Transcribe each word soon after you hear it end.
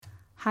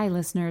Hi,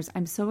 listeners.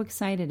 I'm so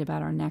excited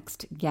about our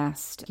next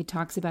guest. He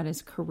talks about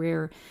his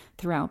career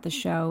throughout the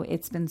show.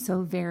 It's been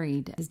so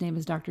varied. His name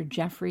is Dr.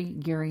 Jeffrey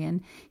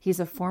Gurian. He's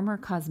a former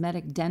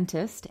cosmetic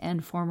dentist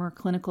and former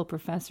clinical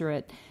professor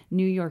at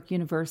New York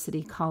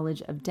University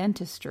College of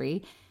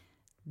Dentistry.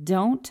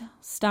 Don't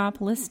stop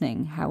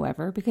listening,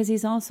 however, because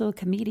he's also a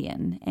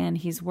comedian and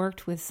he's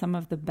worked with some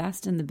of the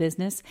best in the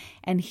business,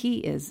 and he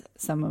is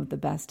some of the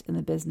best in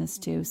the business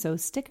too. So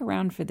stick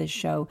around for this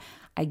show.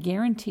 I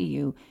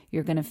guarantee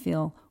you're going to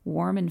feel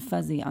warm and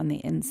fuzzy on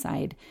the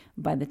inside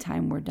by the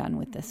time we're done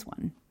with this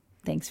one.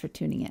 Thanks for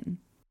tuning in.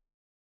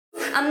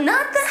 I'm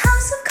not the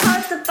house of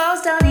cards that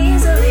falls down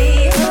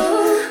easily.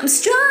 I'm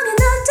strong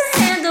enough to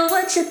handle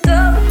what you throw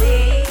at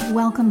me.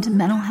 Welcome to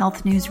Mental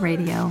Health News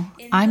Radio.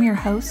 I'm your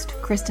host,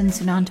 Kristen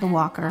Sunanta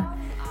Walker.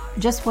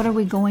 Just what are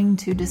we going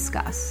to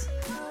discuss?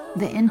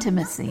 The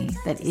intimacy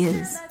that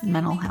is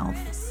mental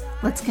health.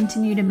 Let's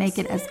continue to make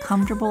it as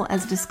comfortable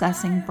as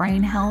discussing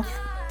brain health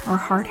or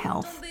heart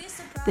health.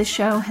 This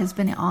show has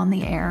been on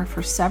the air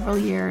for several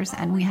years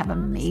and we have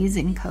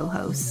amazing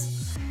co-hosts.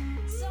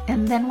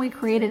 And then we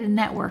created a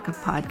network of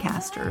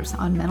podcasters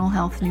on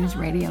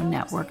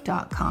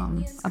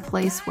mentalhealthnewsradionetwork.com, a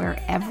place where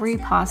every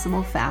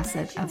possible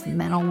facet of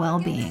mental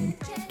well-being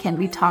can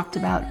be talked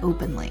about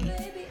openly.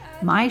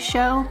 My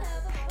show,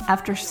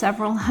 after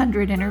several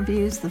hundred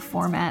interviews, the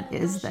format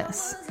is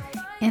this: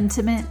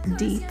 intimate,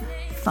 deep,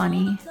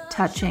 funny,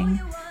 touching,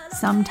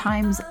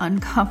 sometimes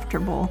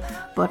uncomfortable,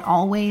 but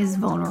always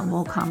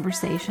vulnerable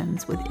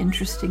conversations with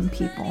interesting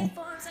people.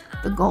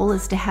 The goal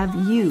is to have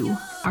you,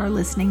 our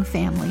listening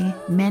family,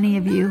 many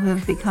of you who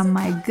have become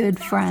my good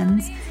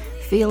friends,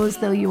 feel as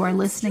though you are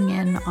listening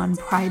in on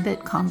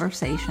private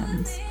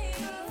conversations.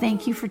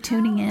 Thank you for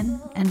tuning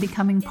in and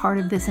becoming part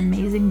of this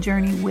amazing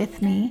journey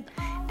with me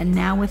and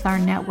now with our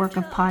network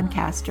of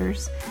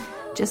podcasters.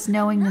 Just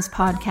knowing this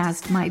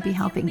podcast might be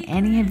helping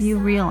any of you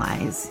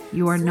realize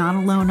you are not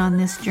alone on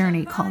this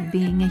journey called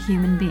being a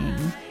human being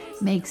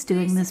makes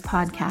doing this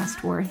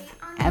podcast worth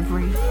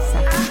every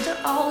second. After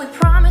all we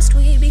promised,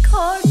 we'd be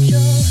cordial.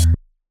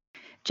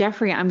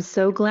 Jeffrey, I'm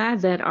so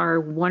glad that our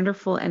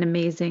wonderful and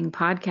amazing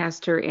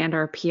podcaster and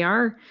our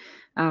PR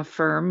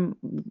firm,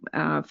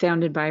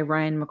 founded by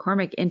Ryan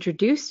McCormick,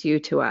 introduced you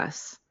to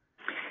us.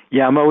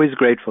 Yeah, I'm always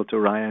grateful to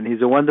Ryan.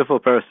 He's a wonderful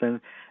person,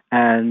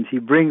 and he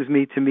brings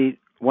me to meet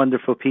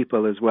wonderful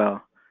people as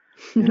well.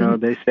 You know,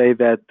 they say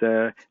that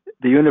the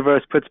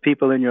universe puts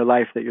people in your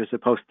life that you're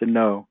supposed to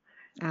know.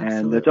 Absolutely.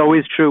 And that's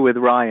always true with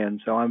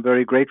Ryan. So I'm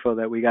very grateful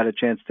that we got a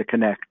chance to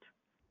connect.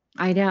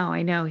 I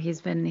know.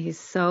 He's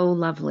so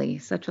lovely,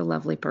 such a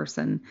lovely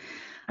person.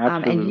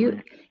 Absolutely.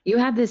 And you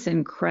had this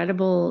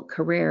incredible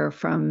career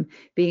from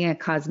being a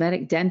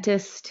cosmetic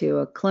dentist to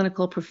a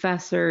clinical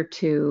professor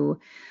to,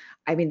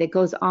 that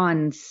goes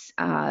on,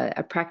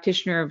 a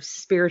practitioner of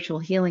spiritual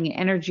healing,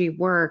 energy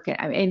work.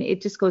 And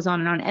it just goes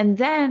on. And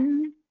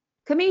then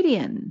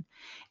comedian.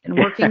 And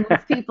working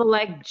with people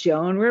like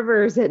Joan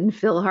Rivers and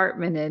Phil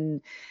Hartman and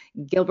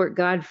Gilbert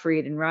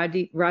Gottfried and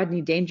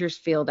Rodney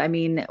Dangerfield.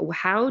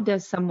 How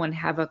does someone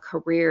have a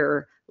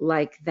career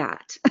like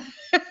that?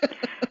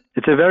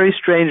 It's a very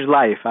strange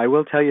life, I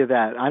will tell you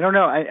that. I don't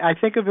know. I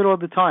think of it all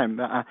the time.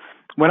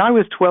 When I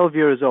was 12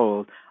 years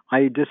old,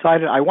 I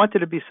decided I wanted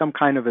to be some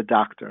kind of a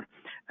doctor.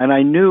 And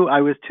I knew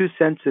I was too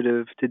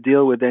sensitive to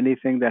deal with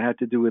anything that had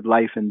to do with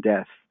life and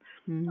death.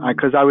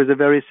 Because I was a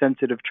very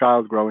sensitive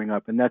child growing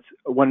up. And that's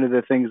one of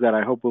the things that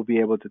I hope we'll be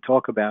able to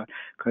talk about,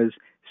 because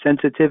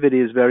sensitivity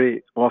is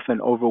very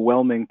often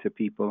overwhelming to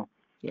people.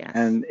 Yes.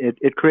 And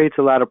it creates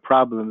a lot of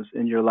problems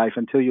in your life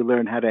until you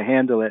learn how to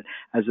handle it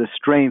as a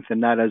strength and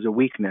not as a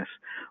weakness.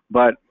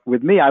 But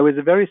with me, I was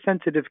a very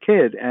sensitive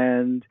kid,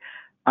 and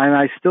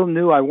I still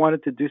knew I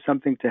wanted to do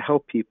something to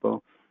help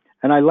people.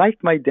 And I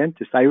liked my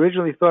dentist. I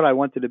originally thought I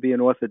wanted to be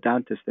an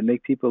orthodontist and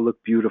make people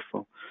look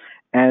beautiful.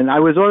 And I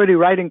was already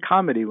writing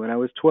comedy when I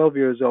was 12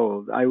 years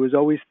old. I was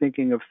always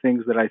thinking of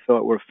things that I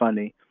thought were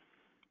funny.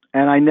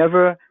 And I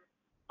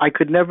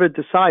could never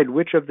decide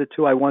which of the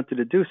two I wanted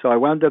to do, so I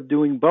wound up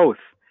doing both.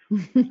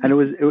 And it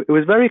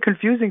was very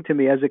confusing to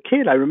me as a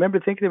kid. I remember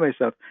thinking to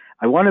myself,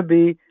 I want to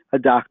be a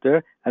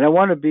doctor and I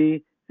want to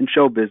be in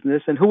show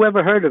business. And who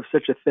ever heard of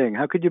such a thing?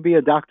 How could you be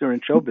a doctor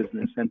in show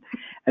business? And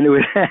it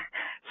was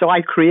so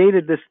I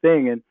created this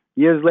thing, and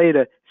years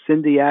later,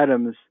 Cindy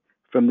Adams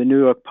from the New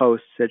York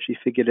Post said she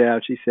figured it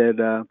out. She said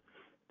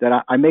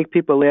that I make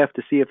people laugh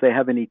to see if they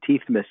have any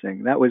teeth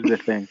missing. That was the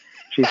thing.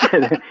 She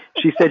said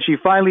she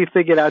finally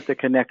figured out the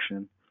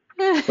connection.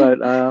 But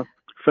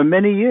for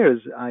many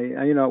years,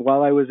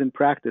 while I was in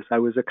practice, I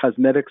was a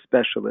cosmetic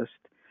specialist.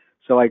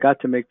 So I got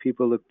to make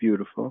people look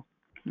beautiful.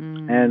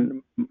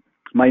 And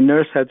my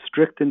nurse had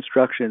strict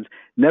instructions,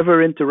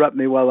 never interrupt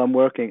me while I'm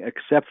working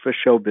except for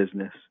show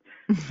business.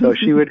 So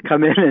she would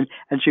come in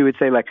and she would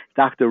say, like,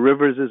 Dr.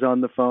 Rivers is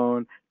on the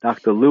phone,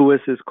 Dr. Lewis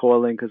is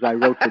calling, because I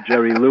wrote for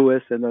Jerry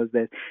Lewis in those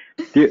days.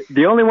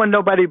 The only one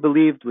nobody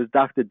believed was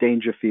Dr.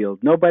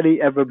 Dangerfield. Nobody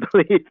ever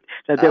believed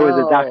that there was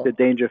a Dr.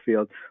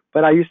 Dangerfield.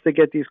 But I used to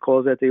get these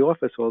calls at the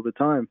office all the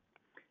time.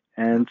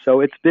 And so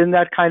it's been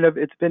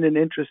an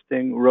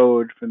interesting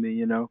road for me,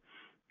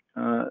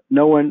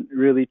 no one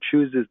really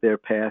chooses their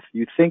path.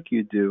 You think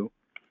you do,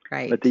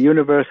 but the Right.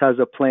 universe has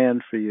a plan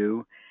for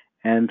you,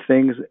 and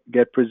things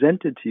get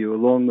presented to you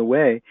along the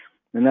way.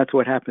 And that's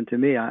what happened to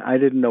me. I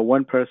didn't know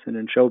one person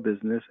in show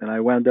business, and I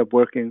wound up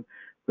working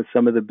with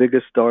some of the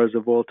biggest stars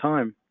of all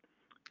time.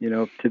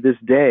 To this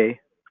day,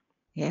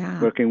 Yeah.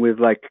 working with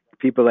like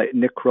people like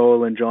Nick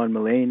Kroll and John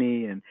Mulaney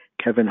and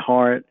Kevin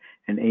Hart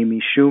and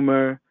Amy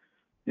Schumer,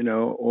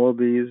 all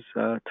these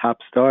top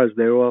stars.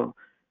 They all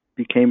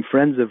became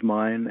friends of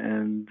mine,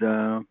 and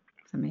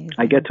It's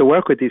I get amazing. to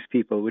work with these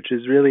people, which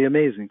is really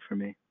amazing for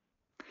me.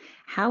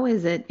 How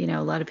is it,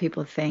 a lot of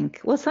people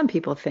think, well, some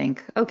people think,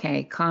 okay,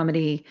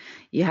 comedy,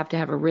 you have to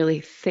have a really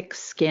thick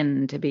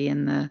skin to be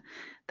in the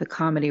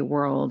comedy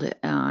world.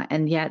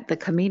 And yet the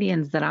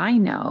comedians that I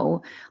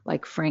know,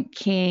 like Frank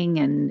King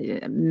and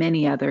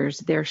many others,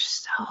 they're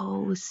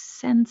so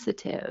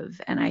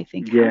sensitive. And I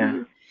think,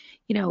 Yeah.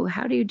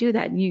 how do you do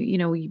that?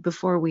 And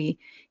before we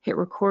hit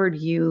record,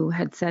 you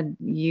had said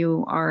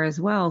you are as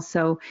well.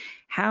 So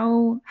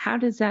how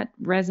does that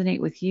resonate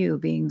with you,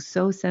 being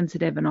so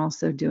sensitive and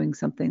also doing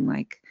something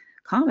like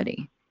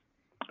comedy?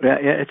 Yeah,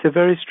 it's a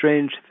very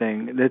strange thing.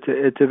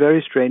 It's a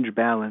very strange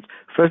balance.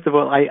 First of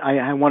all,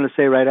 I want to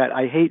say right out,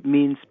 I hate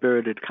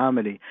mean-spirited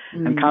comedy,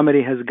 and Mm,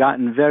 comedy has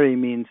gotten very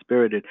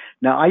mean-spirited.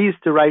 Now, I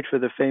used to write for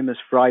the famous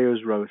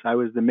Friars Roast. I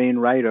was the main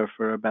writer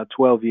for about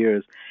 12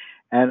 years,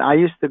 and I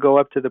used to go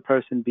up to the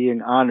person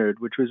being honored,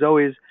 which was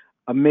always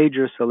a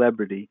major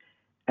celebrity,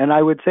 and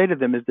I would say to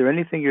them, "Is there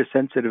anything you're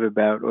sensitive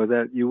about, or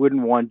that you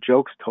wouldn't want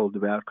jokes told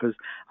about?" Because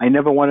I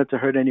never wanted to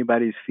hurt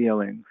anybody's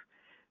feelings.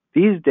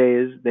 These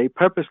days, they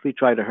purposely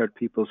try to hurt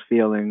people's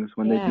feelings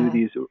when they do yeah.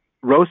 these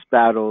roast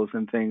battles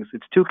and things.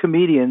 It's two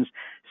comedians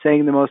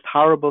saying the most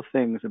horrible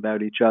things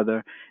about each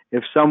other.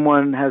 If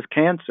someone has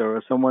cancer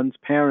or someone's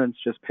parents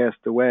just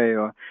passed away,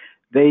 or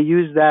they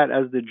use that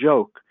as the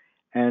joke.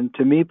 And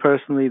to me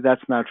personally,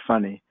 that's not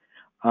funny.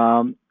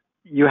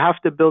 You have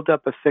to build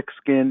up a thick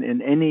skin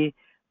in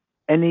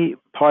any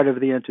part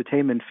of the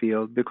entertainment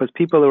field because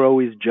people are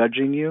always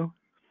judging you,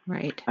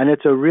 Right. and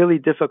it's a really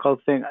difficult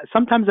thing.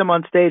 Sometimes I'm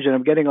on stage and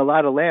I'm getting a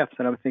lot of laughs,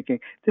 and I'm thinking,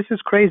 "This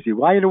is crazy.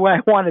 Why do I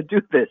want to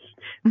do this?"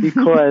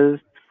 Because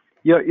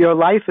your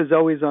life is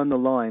always on the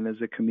line as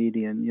a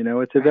comedian.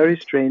 It's a very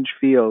Right. strange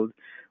field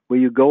where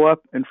you go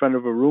up in front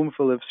of a room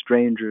full of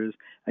strangers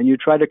and you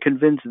try to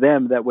convince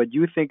them that what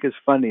you think is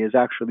funny is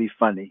actually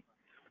funny.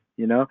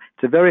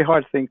 It's a very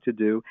hard thing to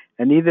do,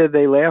 and either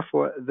they laugh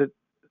or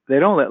they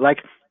don't laugh. Like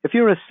if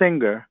you're a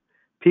singer,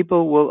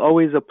 people will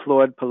always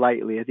applaud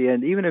politely at the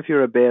end, even if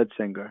you're a bad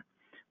singer.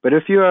 But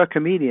if you're a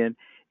comedian,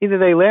 either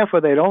they laugh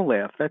or they don't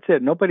laugh. That's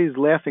it. Nobody's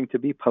laughing to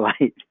be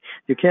polite.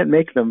 You can't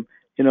make them,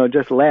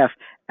 just laugh.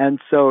 And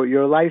so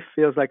your life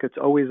feels like it's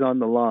always on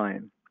the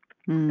line.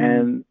 Mm,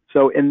 And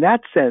so in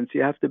that sense,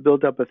 you have to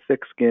build up a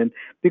thick skin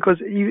because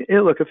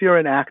look, if you're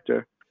an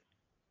actor,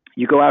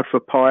 you go out for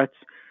parts.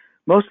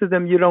 Most of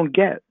them you don't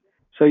get.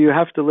 So you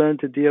have to learn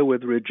to deal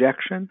with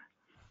rejection,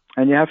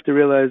 and you have to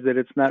realize that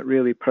it's not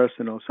really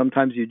personal.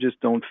 Sometimes you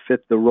just don't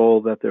fit the role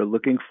that they're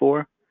looking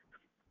for.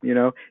 You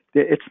know,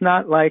 it's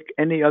not like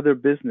any other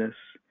business.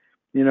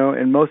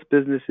 In most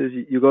businesses,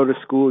 you go to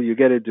school, you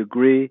get a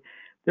degree.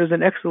 There's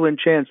an excellent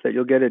chance that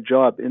you'll get a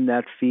job in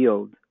that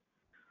field.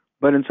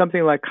 But in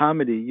something like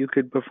comedy, you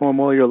could perform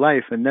all your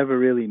life and never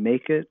really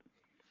make it.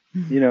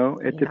 It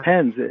yeah.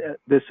 depends.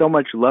 There's so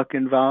much luck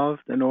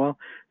involved and all.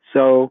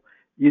 So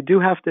you do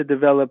have to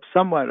develop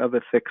somewhat of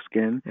a thick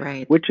skin,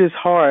 Right. which is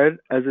hard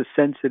as a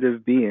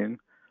sensitive being.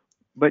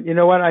 But you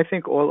know what? I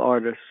think all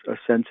artists are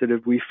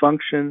sensitive. We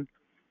function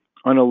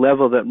on a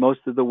level that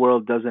most of the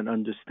world doesn't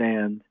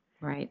understand.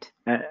 Right.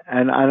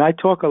 And I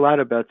talk a lot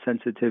about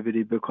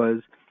sensitivity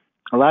because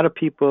a lot of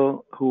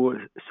people who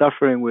are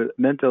suffering with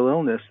mental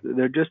illness,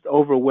 they're just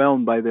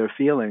overwhelmed by their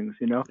feelings.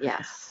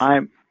 Yes.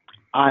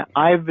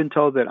 I've been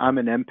told that I'm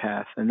an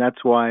empath, and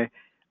that's why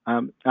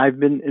I've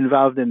been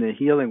involved in the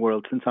healing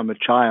world since I'm a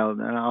child,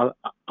 and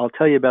I'll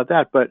tell you about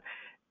that. But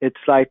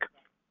it's like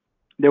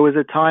there was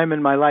a time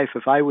in my life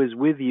if I was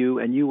with you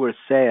and you were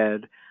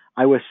sad,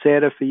 I was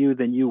sadder for you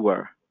than you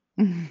were.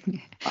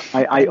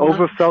 I I love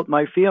overfelt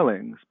my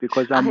feelings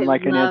because I'm I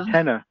like an love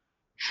antenna.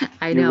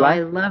 I You know, I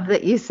what? love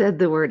that you said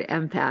the word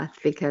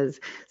empath because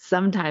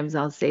sometimes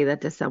I'll say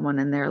that to someone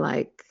and they're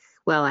like,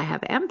 "Well, I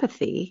have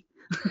empathy."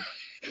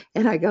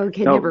 And I go,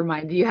 "Okay, never No,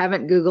 mind. You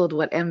haven't Googled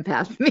what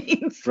empath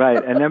means."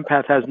 right. An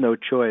empath has no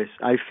choice.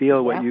 I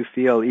feel what Yep, you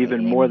feel even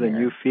same more than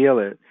you here. feel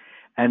it.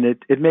 And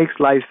it makes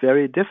life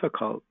very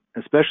difficult,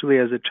 especially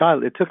as a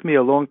child. It took me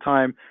a long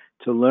time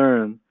to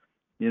learn.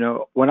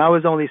 When I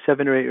was only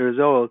 7 or 8 years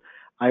old,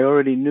 I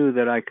already knew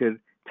that I could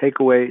take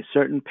away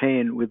certain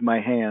pain with my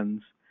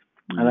hands.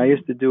 And I Mm,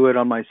 used to do it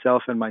on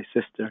myself and my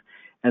sister.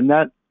 And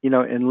that,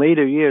 in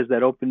later years,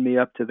 that opened me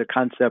up to the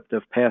concept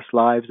of past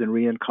lives and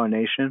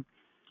reincarnation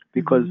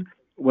because hmm.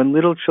 when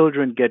little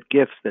children get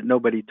gifts that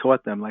nobody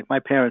taught them, like my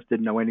parents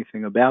didn't know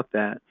anything about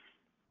that.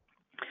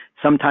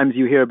 Sometimes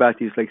you hear about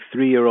these like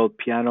 3-year-old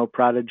piano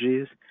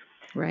prodigies,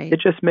 Right. it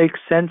just makes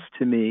sense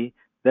to me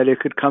that it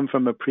could come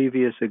from a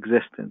previous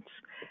existence.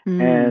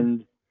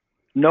 And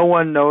no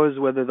one knows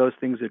whether those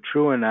things are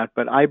true or not,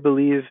 but I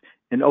believe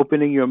in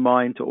opening your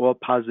mind to all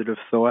positive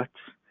thoughts,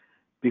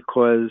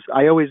 because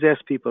I always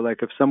ask people,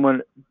 like, if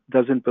someone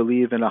doesn't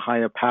believe in a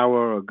higher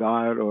power or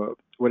God or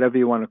whatever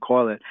you want to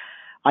call it,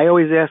 I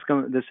always ask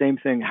them the same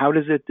thing. How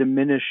does it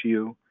diminish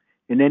you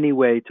in any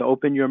way to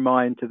open your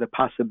mind to the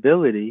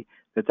possibility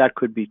that that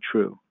could be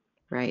true?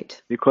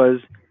 Right. Because,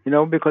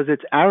 because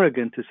it's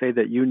arrogant to say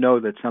that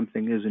that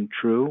something isn't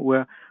true.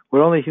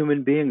 We're only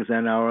human beings,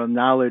 and our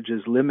knowledge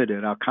is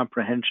limited. Our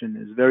comprehension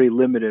is very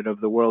limited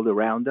of the world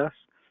around us.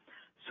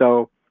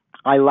 So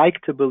I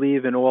like to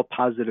believe in all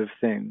positive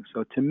things.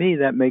 So to me,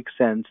 that makes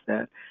sense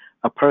that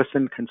a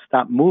person can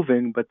stop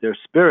moving, but their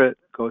spirit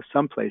goes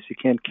someplace. You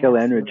can't kill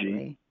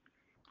energy.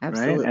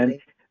 Absolutely.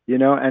 Right?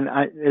 And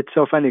it's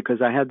so funny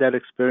because I had that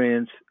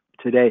experience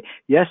today.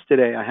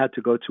 Yesterday, I had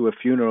to go to a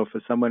funeral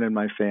for someone in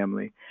my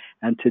family.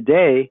 And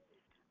today,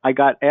 I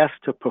got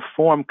asked to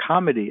perform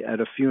comedy at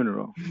a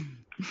funeral,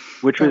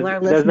 which was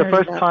the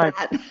first time.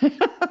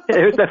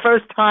 It was the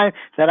first time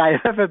that I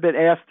have ever been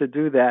asked to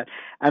do that.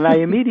 And I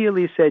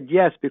immediately said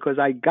yes, because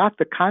I got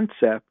the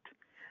concept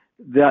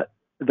that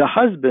the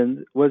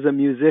husband was a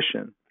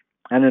musician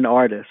and an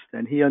artist,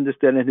 and he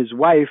understood, and his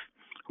wife,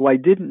 who I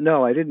didn't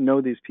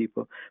know these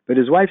people, but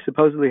his wife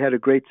supposedly had a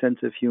great sense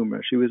of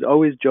humor. She was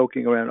always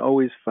joking around,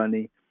 always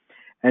funny.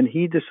 And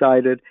he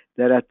decided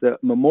that at the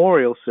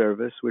memorial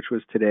service, which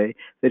was today,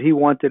 that he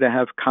wanted to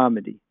have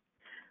comedy.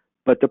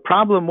 But the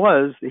problem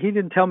was, he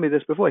didn't tell me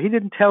this before. He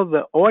didn't tell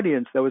the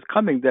audience that was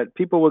coming that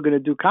people were going to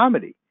do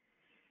comedy.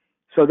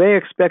 So they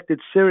expected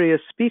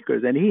serious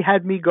speakers, and he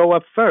had me go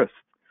up first.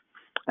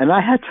 And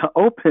I had to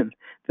open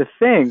the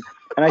thing.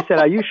 And I said,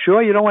 "Are you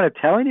sure you don't want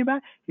to tell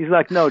anybody?" He's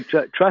like, "No,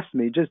 trust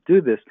me, just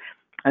do this."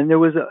 And there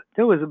was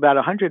about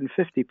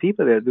 150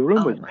 people there. The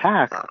room was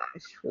packed.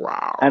 Gosh.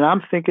 Wow. And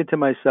I'm thinking to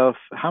myself,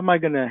 how am I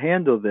going to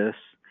handle this?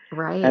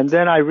 Right. And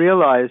then I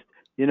realized,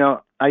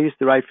 I used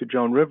to write for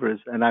Joan Rivers,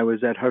 and I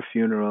was at her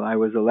funeral. I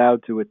was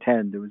allowed to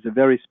attend. It was a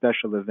very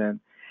special event.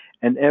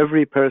 And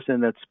every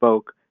person that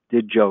spoke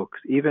did jokes,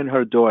 even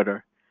her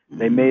daughter.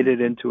 They made it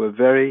into a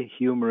very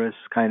humorous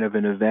kind of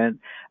an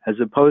event. As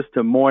opposed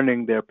to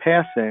mourning their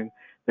passing,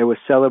 they were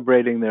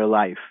celebrating their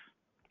life.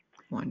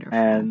 Wonderful.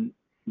 And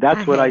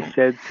that's what I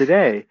said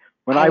today.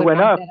 When I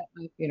went up at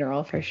my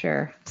funeral for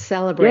sure.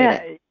 Celebrate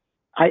it.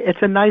 It's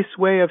a nice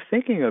way of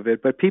thinking of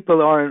it, but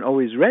people aren't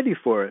always ready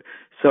for it.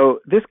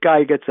 So this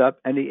guy gets up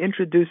and he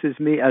introduces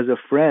me as a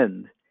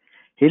friend.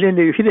 He didn't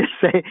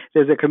say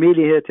there's a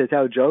comedian here to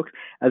tell jokes,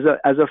 as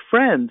a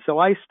friend. So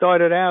I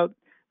started out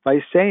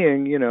by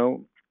saying,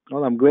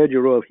 well, I'm glad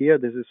you're all here.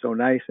 This is so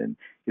nice. And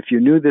if you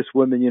knew this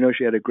woman,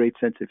 she had a great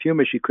sense of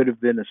humor. She could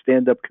have been a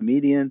stand-up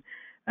comedian.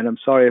 And I'm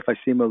sorry if I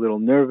seem a little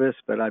nervous,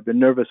 but I've been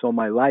nervous all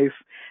my life.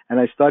 And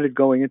I started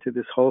going into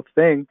this whole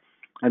thing,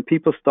 and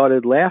people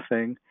started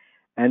laughing.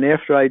 And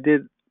after I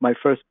did my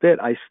first bit,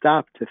 I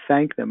stopped to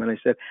thank them. And I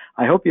said,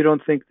 I hope you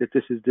don't think that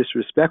this is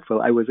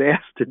disrespectful. I was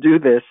asked to do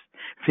this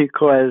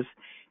because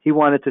he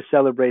wanted to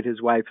celebrate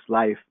his wife's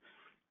life.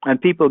 And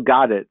people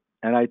got it.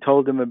 And I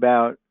told them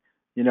about,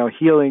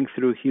 healing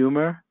through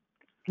humor.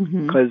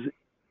 Because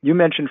you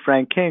mentioned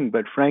Frank King,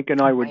 but Frank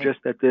and I were just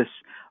at this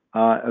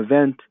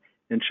event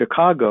in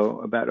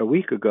Chicago about a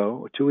week ago,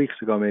 or 2 weeks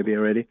ago maybe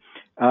already,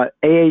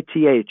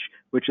 AATH,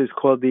 which is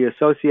called the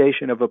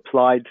Association of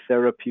Applied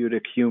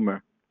Therapeutic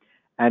Humor.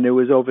 And it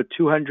was over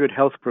 200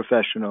 health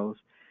professionals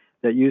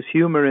that use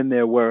humor in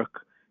their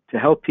work to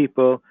help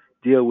people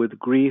deal with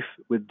grief,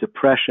 with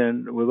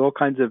depression, with all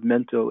kinds of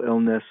mental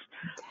illness,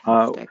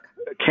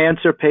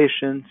 cancer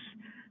patients,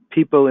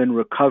 people in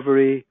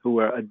recovery who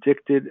are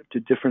addicted to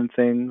different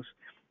things.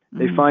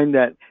 They find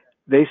that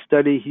they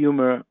study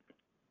humor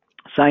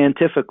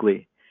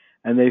scientifically,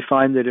 and they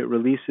find that it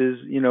releases,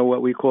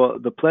 what we call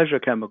the pleasure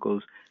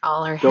chemicals.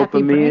 All our dopamine,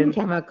 happy brain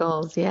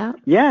chemicals, yeah.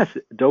 Yes,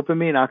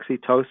 dopamine,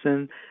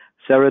 oxytocin,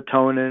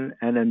 serotonin,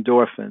 and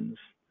endorphins,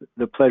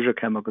 the pleasure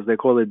chemicals. They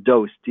call it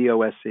DOSE,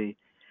 D-O-S-E.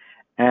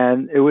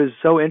 And it was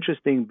so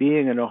interesting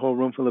being in a whole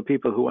room full of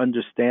people who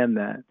understand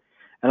that.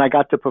 And I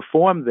got to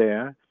perform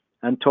there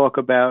and talk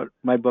about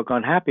my book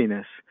on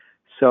happiness.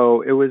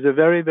 So it was a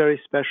very,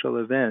 very special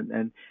event.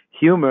 And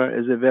humor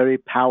is a very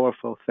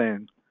powerful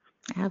thing.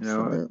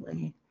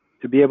 Absolutely.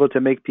 To be able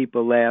to make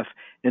people laugh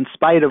in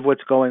spite of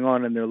what's going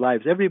on in their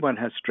lives. Everyone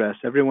has stress.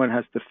 Everyone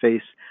has to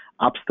face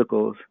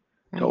obstacles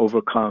to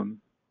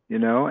overcome,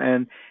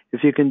 and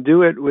if you can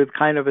do it with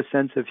kind of a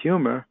sense of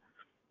humor,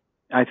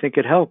 I think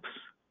it helps.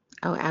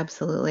 Oh,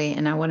 absolutely.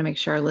 And I want to make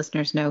sure our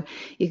listeners know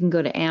you can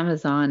go to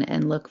Amazon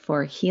and look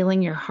for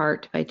Healing Your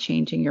Heart by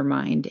Changing Your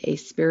Mind, a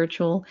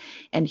spiritual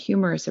and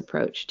humorous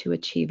approach to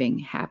achieving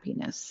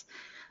happiness.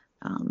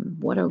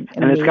 What an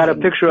amazing And it's got a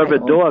picture title.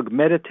 of a dog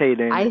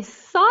meditating. I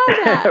saw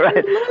that.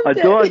 Right. A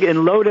dog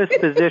in lotus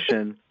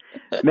position,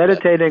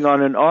 meditating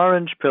on an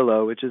orange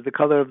pillow, which is the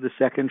color of the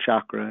second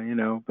chakra,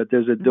 but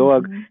there's a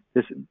dog,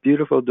 this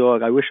beautiful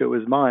dog. I wish it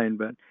was mine,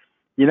 but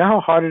You know how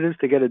hard it is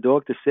to get a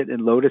dog to sit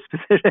in lotus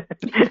position?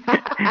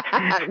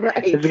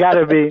 Right. It's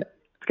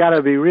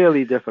gotta be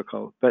really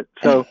difficult. But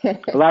so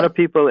a lot of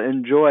people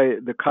enjoy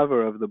the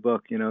cover of the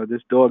book. You know,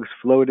 this dog's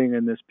floating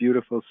in this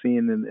beautiful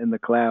scene in the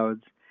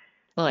clouds.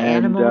 Well, And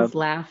animals,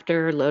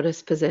 laughter,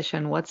 lotus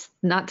position. What's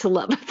not to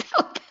love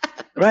about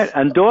right, that?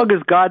 and dog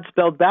is God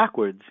spelled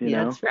backwards, you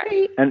Yeah, know. that's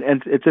right. And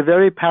it's a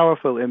very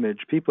powerful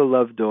image. People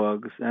love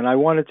dogs, and I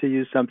wanted to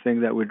use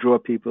something that would draw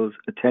people's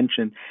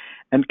attention.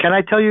 And can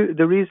I tell you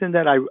the reason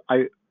that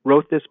I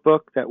wrote this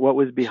book, that what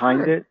was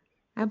behind Sure. it?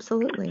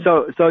 Absolutely.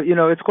 So you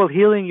know, it's called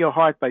Healing Your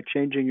Heart by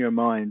Changing Your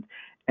Mind.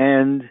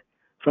 And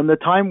from the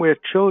time we're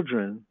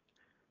children,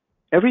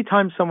 every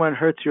time someone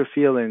hurts your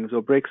feelings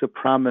or breaks a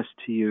promise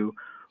to you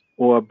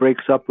or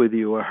breaks up with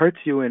you or hurts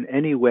you in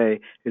any way,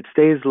 it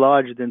stays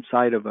lodged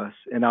inside of us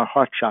in our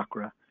heart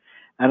chakra.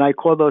 And I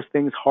call those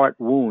things heart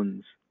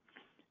wounds.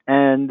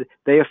 And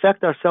they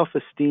affect our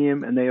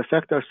self-esteem and they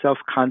affect our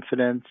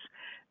self-confidence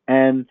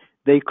and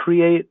they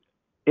create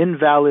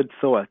invalid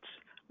thoughts.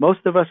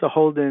 Most of us are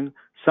holding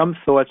some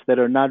thoughts that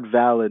are not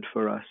valid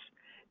for us.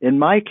 In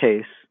my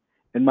case,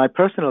 in my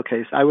personal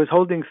case, I was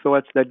holding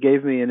thoughts that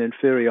gave me an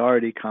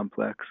inferiority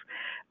complex.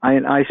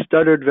 I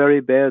stuttered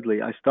very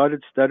badly. I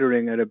started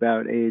stuttering at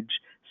about age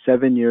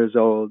 7 years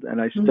old,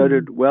 and I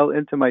stuttered well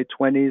into my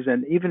 20s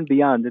and even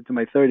beyond into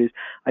my 30s.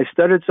 I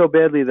stuttered so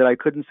badly that I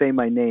couldn't say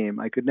my name.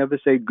 I could never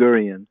say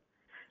Gurian.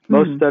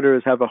 Most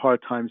stutterers have a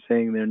hard time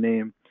saying their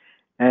name.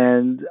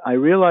 And I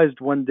realized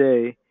one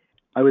day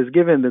I was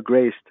given the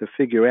grace to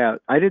figure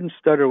out I didn't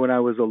stutter when I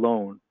was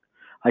alone.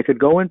 I could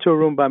go into a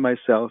room by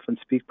myself and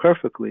speak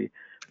perfectly,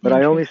 but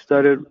I only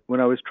stuttered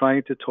when I was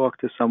trying to talk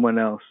to someone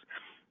else.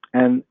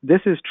 And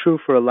this is true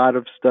for a lot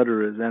of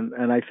stutterers.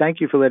 And I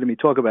thank you for letting me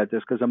talk about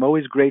this because I'm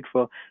always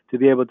grateful to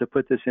be able to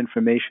put this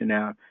information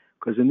out.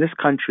 Because in this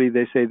country,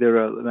 they say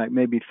there are like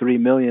maybe 3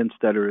 million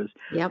stutterers,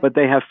 but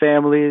they have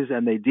families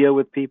and they deal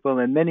with people,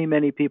 and many,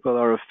 many people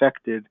are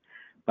affected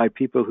by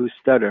people who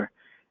stutter.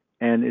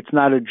 And it's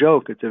not a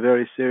joke. It's a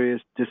very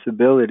serious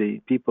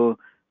disability. People,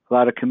 a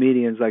lot of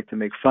comedians like to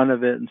make fun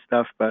of it and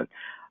stuff, but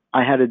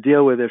I had to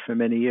deal with it for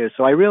many years.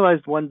 So I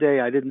realized one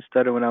day I didn't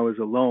stutter when I was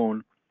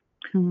alone,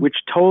 which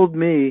told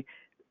me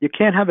you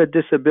can't have a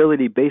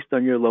disability based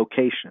on your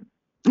location,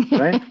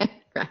 right?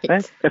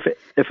 Right?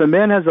 If a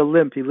man has a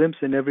limp, he limps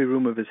in every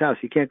room of his house.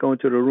 He can't go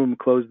into the room,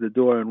 close the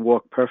door, and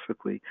walk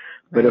perfectly.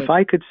 But if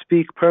I could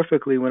speak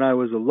perfectly when I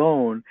was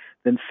alone,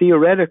 then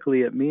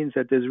theoretically it means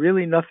that there's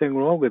really nothing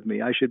wrong with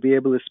me. I should be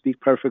able to speak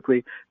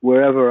perfectly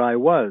wherever I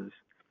was,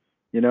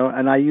 you know.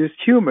 And I used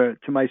humor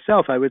to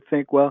myself. I would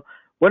think, well,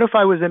 what if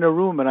I was in a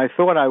room and I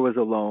thought I was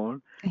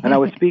alone and I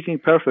was speaking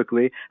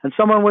perfectly and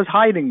someone was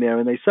hiding there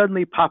and they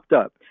suddenly popped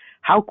up?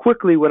 How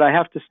quickly would I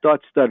have to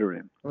start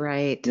stuttering?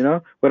 Right. You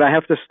know, would I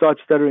have to start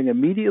stuttering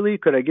immediately?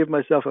 Could I give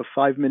myself a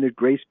 5-minute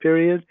grace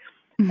period?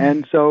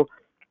 And so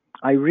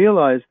I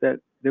realized that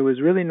there was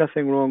really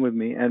nothing wrong with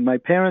me. And my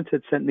parents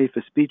had sent me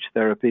for speech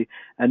therapy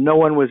and no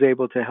one was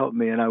able to help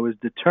me. And I was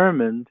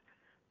determined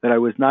that I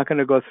was not going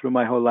to go through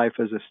my whole life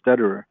as a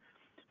stutterer.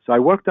 So I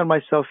worked on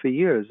myself for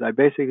years. I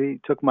basically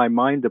took my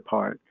mind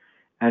apart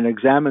and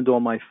examined all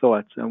my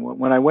thoughts. And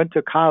when I went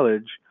to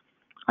college,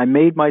 I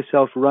made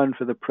myself run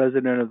for the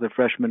president of the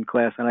freshman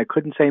class, and I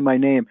couldn't say my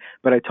name,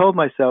 but I told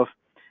myself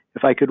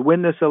if I could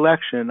win this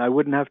election, I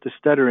wouldn't have to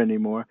stutter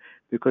anymore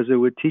because it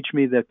would teach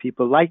me that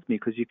people like me,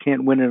 because you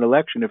can't win an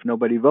election if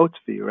nobody votes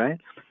for you, right?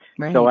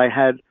 So I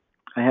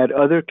had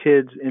other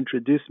kids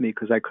introduce me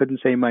because I couldn't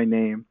say my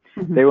name.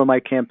 They were my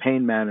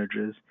campaign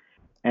managers,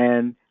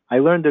 and I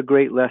learned a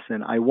great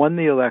lesson. I won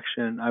the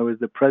election. I was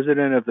the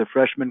president of the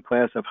freshman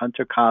class of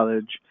Hunter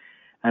College,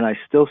 and I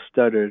still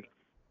stuttered.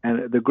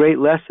 And the great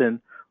lesson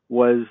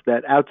was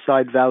that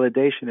outside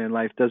validation in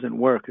life doesn't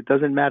work. It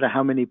doesn't matter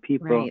how many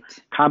people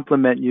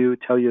compliment you,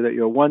 tell you that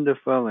you're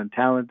wonderful and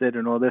talented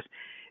and all this.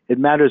 It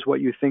matters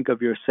what you think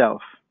of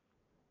yourself,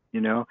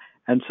 you know.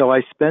 And so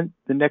I spent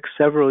the next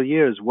several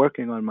years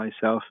working on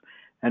myself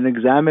and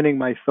examining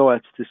my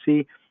thoughts to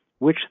see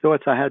which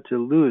thoughts I had to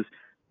lose.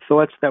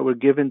 Thoughts that were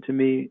given to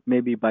me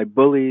maybe by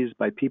bullies,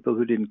 by people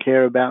who didn't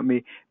care about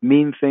me,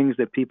 mean things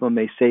that people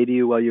may say to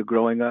you while you're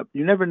growing up.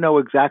 You never know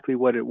exactly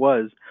what it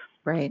was,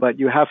 but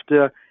you have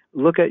to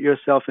look at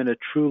yourself in a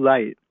true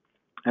light.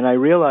 And I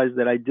realized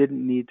that I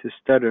didn't need to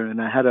stutter, and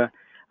I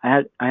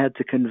had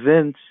to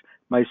convince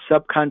my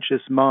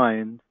subconscious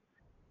mind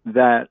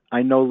that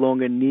I no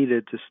longer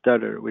needed to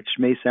stutter, which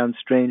may sound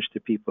strange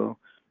to people,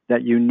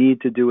 that you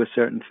need to do a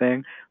certain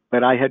thing,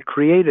 but I had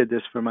created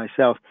this for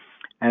myself.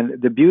 And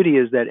the beauty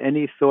is that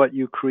any thought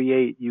you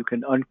create, you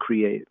can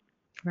uncreate.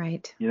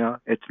 Right. You know,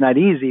 it's not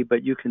easy,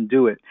 but you can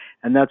do it.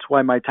 And that's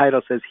why my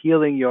title says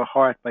Healing Your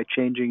Heart by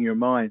Changing Your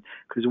Mind.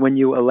 Because when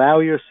you allow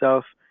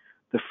yourself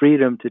the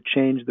freedom to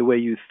change the way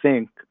you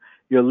think,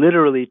 you're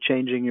literally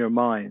changing your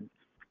mind.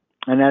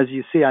 And as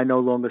you see, I no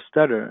longer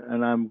stutter,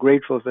 and I'm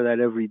grateful for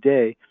that every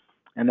day.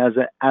 And as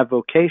an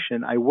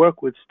avocation, I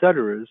work with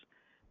stutterers,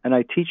 and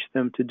I teach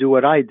them to do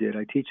what I did.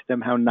 I teach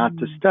them how not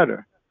to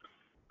stutter.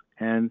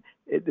 And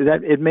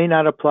it may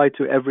not apply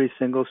to every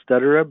single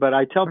stutterer, but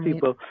I tell Right.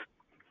 people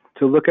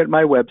to look at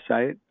my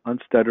website on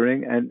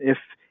stuttering, and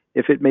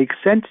if it makes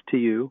sense to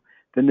you,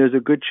 then there's a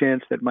good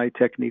chance that my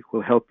technique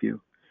will help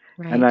you.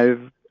 And Right.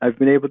 I've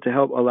been able to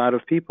help a lot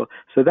of people.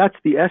 So that's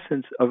the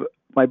essence of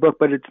my book,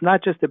 but it's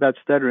not just about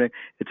stuttering,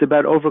 it's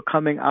about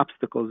overcoming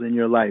obstacles in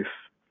your life.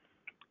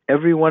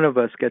 Every one of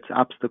us gets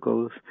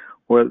obstacles,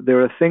 or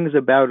there are things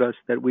about us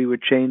that we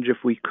would change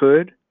if we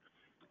could.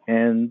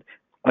 And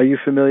are you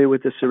familiar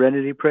with the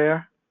Serenity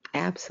Prayer?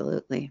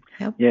 Absolutely.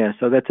 Yep. Yeah,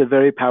 so that's a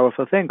very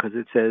powerful thing, because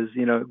it says,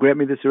 grant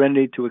me the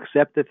serenity to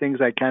accept the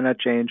things I cannot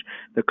change,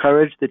 the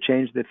courage to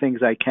change the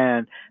things I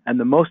can, and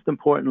the most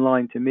important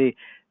line to me,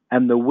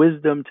 and the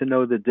wisdom to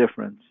know the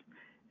difference.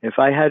 If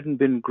I hadn't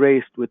been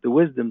graced with the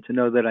wisdom to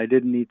know that I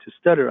didn't need to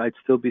stutter, I'd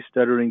still be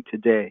stuttering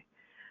today.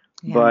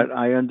 Yeah. But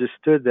I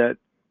understood that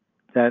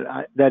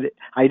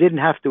I didn't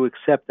have to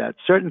accept that.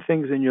 Certain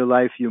things in your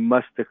life you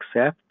must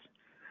accept,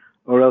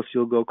 or else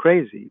you'll go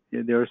crazy.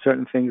 There are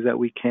certain things that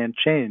we can't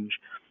change.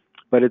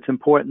 But it's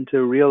important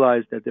to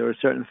realize that there are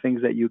certain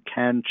things that you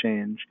can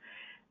change.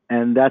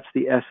 And that's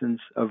the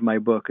essence of my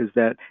book, is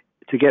that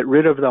to get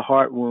rid of the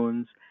heart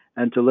wounds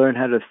and to learn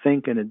how to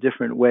think in a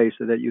different way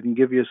so that you can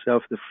give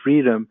yourself the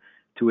freedom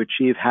to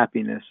achieve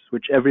happiness,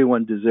 which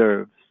everyone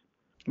deserves.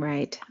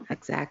 Right.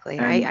 Exactly.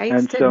 And I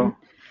and so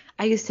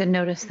used to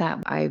notice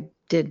that. I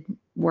did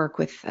work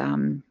with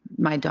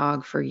my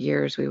dog for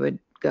years. We would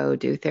go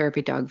do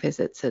therapy dog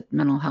visits at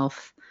mental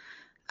health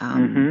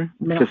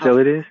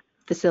facilities.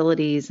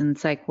 facilities and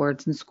psych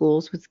wards and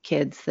schools with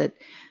kids that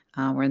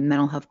were in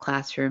mental health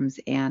classrooms.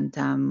 And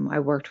I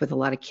worked with a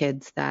lot of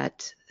kids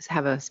that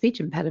have a speech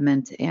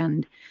impediment.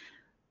 And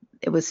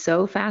it was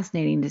so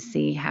fascinating to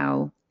see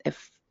how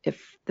if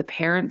the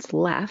parents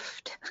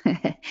left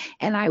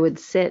and I would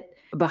sit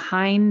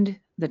behind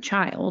the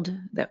child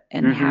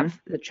and have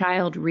the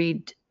child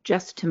read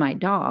just to my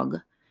dog,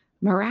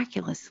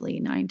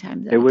 miraculously 9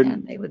 times out of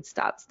 10 they would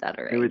stop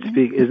stuttering. They would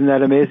speak. Isn't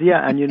that amazing?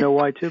 Yeah, and you know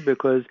why too?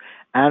 Because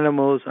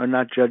animals are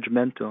not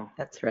judgmental.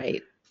 That's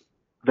right.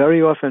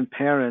 Very often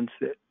parents,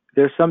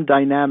 there's some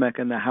dynamic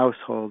in the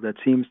household that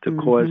seems to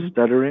cause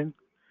stuttering,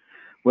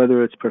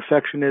 whether it's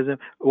perfectionism.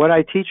 What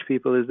I teach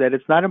people is that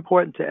it's not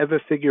important to ever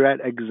figure out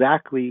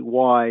exactly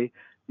why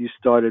you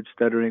started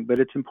stuttering, but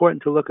it's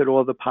important to look at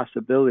all the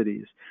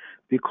possibilities,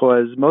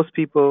 because most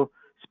people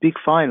speak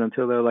fine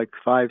until they're like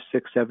 5,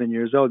 6, 7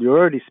 years old. You're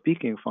already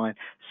speaking fine.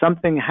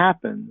 Something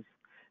happens.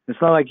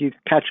 It's not like you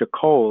catch a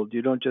cold.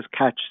 You don't just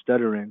catch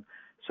stuttering.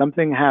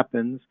 Something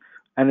happens,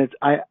 and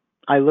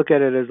I look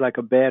at it as like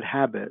a bad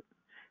habit.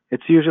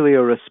 It's usually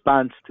a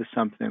response to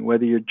something,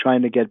 whether you're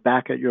trying to get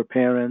back at your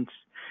parents.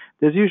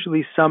 There's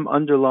usually some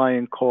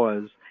underlying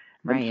cause.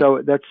 Right. And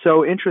so that's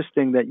so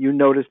interesting that you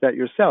noticed that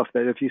yourself,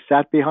 that if you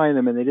sat behind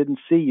them and they didn't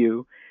see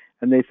you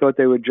and they thought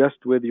they were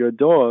just with your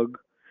dog,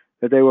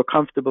 that they were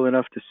comfortable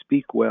enough to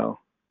speak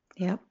well.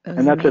 Yep.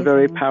 And that's a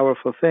very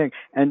powerful thing.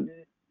 And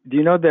do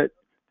you know that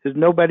there's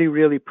nobody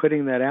really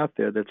putting that out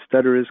there, that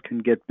stutterers can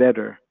get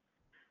better?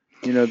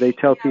 They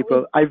tell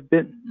people, I've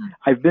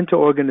been to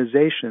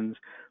organizations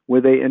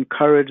where they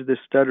encourage the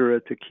stutterer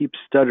to keep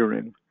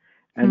stuttering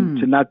and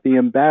to not be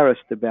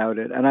embarrassed about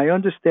it. And I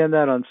understand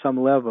that on some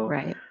level.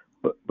 Right.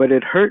 But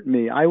it hurt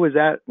me. I was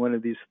at one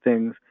of these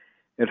things.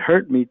 It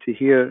hurt me to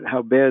hear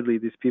how badly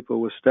these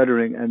people were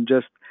stuttering and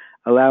just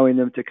allowing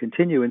them to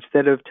continue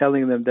instead of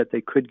telling them that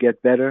they could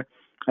get better.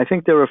 I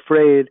think they're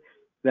afraid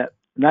that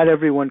not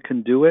everyone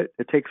can do it.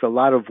 It takes a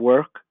lot of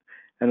work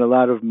and a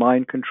lot of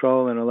mind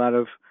control and a lot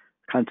of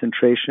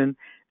concentration.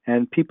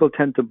 And people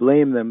tend to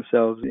blame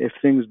themselves if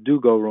things do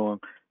go wrong.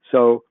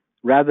 So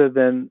rather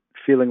than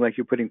feeling like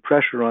you're putting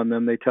pressure on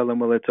them, they tell them,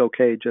 well, it's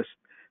okay, just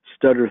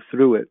stutter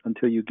through it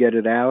until you get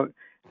it out,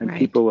 and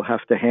people will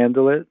have to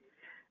handle it.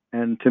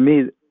 And to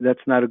me, that's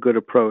not a good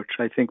approach.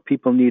 I think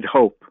people need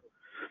hope.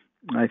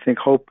 I think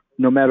hope,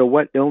 no matter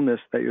what illness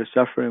that you're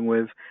suffering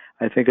with,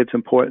 I think it's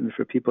important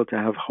for people to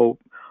have hope.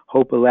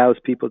 Hope allows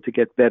people to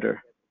get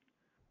better.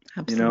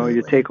 Absolutely.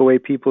 You take away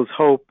people's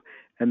hope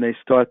and they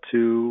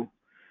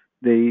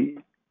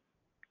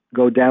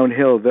go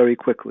downhill very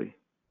quickly.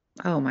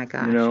 Oh my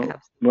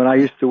gosh. When I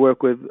used to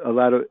work with a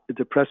lot of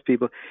depressed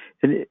people,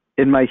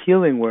 in my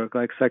healing work,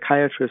 like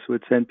psychiatrists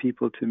would send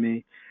people to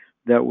me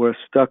that were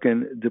stuck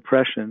in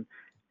depression.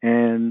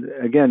 And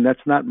again,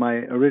 that's not my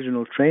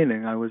original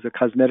training. I was a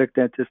cosmetic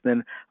dentist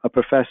and a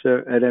professor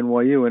at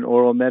NYU in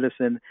oral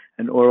medicine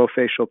and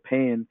orofacial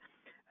pain.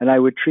 And I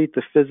would treat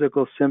the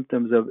physical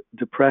symptoms of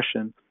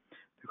depression,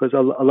 because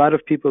a lot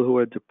of people who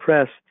are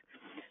depressed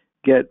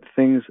get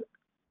things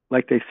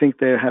like they think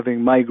they're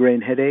having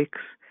migraine headaches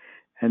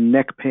and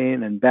neck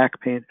pain and back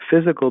pain,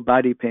 physical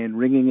body pain,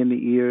 ringing in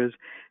the ears,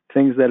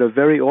 things that are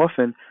very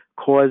often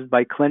caused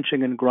by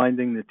clenching and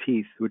grinding the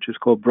teeth, which is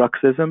called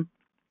bruxism.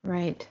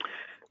 Right.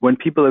 When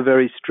people are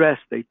very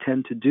stressed, they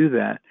tend to do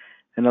that.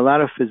 And a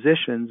lot of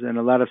physicians and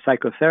a lot of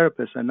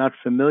psychotherapists are not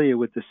familiar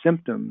with the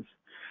symptoms.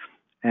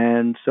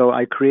 And so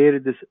I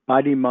created this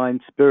body,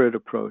 mind, spirit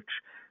approach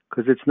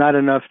because it's not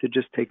enough to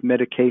just take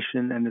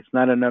medication, and it's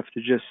not enough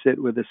to just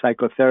sit with a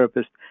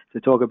psychotherapist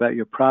to talk about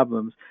your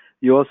problems.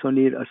 You also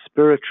need a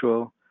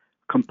spiritual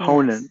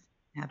component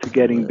to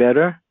getting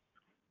better.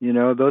 You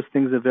know, those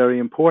things are very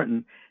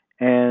important.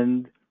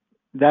 And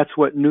that's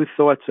what new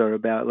thoughts are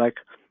about. Like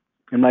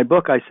in my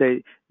book, I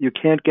say you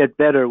can't get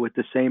better with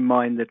the same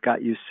mind that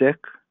got you sick.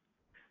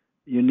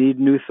 You need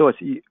new thoughts.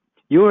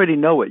 You already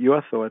know what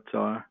your thoughts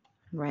are.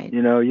 Right.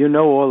 You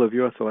know all of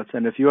your thoughts.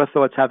 And if your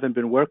thoughts haven't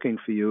been working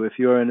for you, if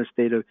you're in a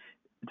state of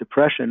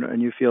depression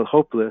and you feel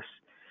hopeless,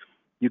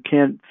 you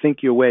can't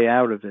think your way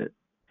out of it.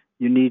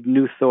 You need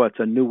new thoughts,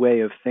 a new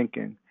way of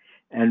thinking.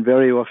 And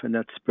very often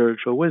that's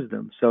spiritual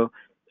wisdom. So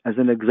as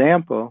an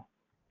example,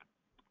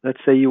 let's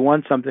say you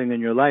want something in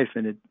your life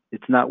and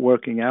it's not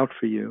working out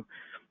for you.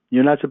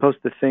 You're not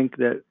supposed to think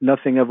that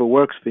nothing ever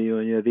works for you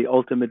and you're the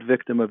ultimate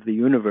victim of the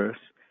universe.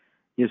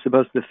 You're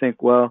supposed to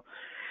think, well,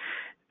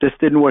 this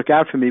didn't work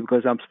out for me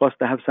because I'm supposed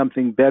to have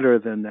something better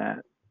than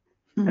that.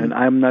 Mm-hmm. And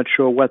I'm not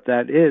sure what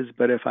that is,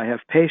 but if I have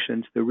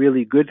patience, the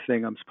really good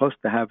thing I'm supposed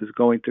to have is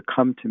going to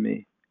come to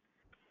me.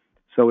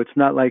 So it's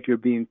not like you're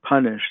being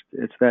punished.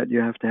 It's that you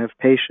have to have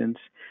patience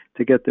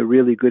to get the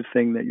really good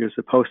thing that you're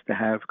supposed to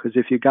have. Because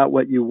if you got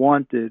what you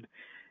wanted,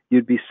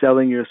 you'd be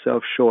selling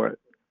yourself short.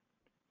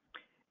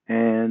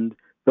 And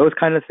those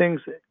kind of things,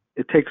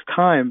 it takes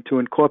time to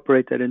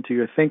incorporate that into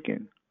your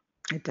thinking.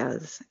 It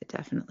does. It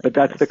definitely But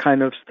that's the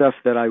kind of stuff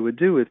that I would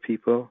do with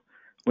people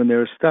when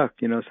they're stuck.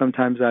 You know,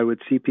 sometimes I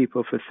would see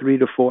people for 3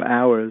 to 4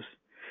 hours.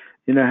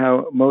 You know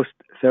how most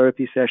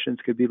therapy sessions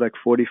could be like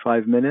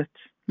 45 minutes?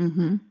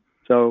 Mm-hmm.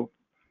 So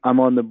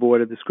I'm on the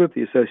board of this group,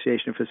 the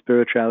Association for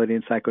Spirituality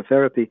and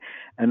Psychotherapy,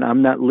 and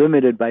I'm not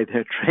limited by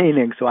their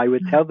training. So I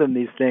would tell them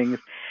these things,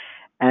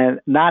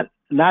 and not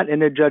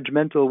in a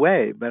judgmental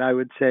way, but I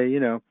would say, you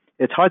know,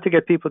 it's hard to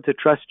get people to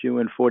trust you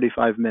in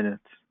 45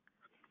 minutes.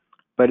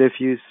 But if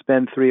you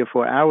spend 3 or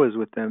 4 hours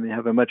with them, you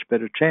have a much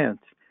better chance.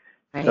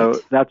 Right.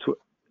 So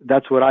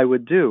that's what I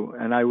would do.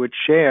 And I would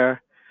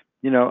share,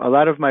 you know, a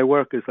lot of my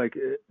work is like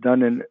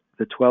done in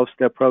the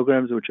 12-step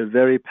programs, which are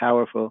very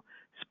powerful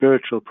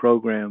spiritual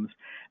programs.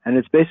 And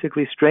it's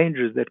basically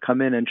strangers that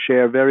come in and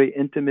share very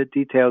intimate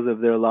details of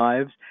their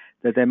lives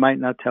that they might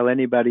not tell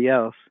anybody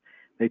else.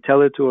 They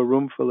tell it to a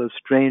room full of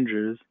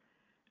strangers.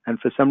 And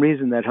for some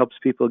reason, that helps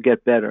people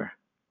get better.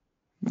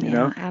 You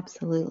know?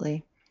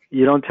 Absolutely.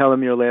 You don't tell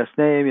them your last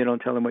name. You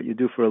don't tell them what you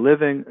do for a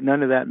living.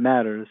 None of that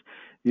matters.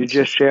 You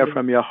just share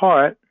from your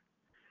heart,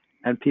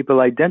 and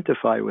people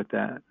identify with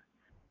that.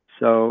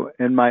 So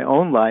in my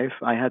own life,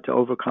 I had to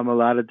overcome a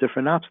lot of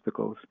different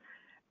obstacles.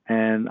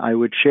 And I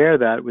would share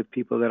that with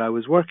people that I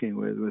was working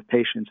with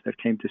patients that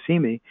came to see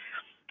me.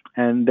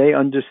 And they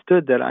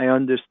understood that I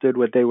understood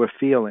what they were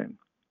feeling,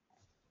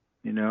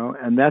 you know,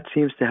 and that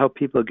seems to help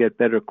people get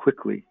better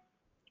quickly.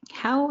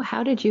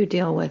 How did you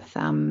deal with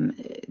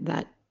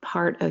that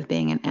part of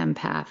being an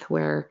empath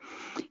where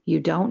you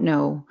don't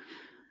know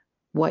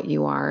what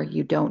you are?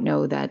 You don't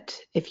know that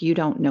if you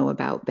don't know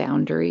about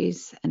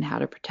boundaries and how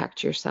to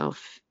protect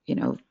yourself, you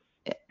know,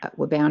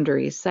 with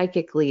boundaries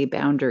psychically,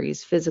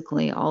 boundaries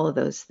physically, all of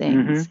those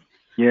things.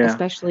 Mm-hmm. Yeah.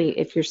 Especially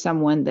if you're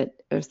someone that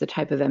is the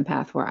type of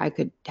empath where I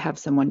could have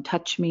someone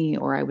touch me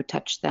or I would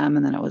touch them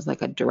and then it was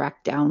like a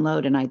direct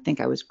download and I'd think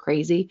I was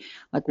crazy.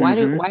 Like, why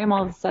am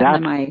all of a sudden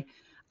am I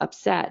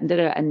upset?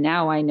 And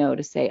now I know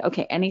to say,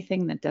 okay,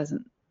 anything that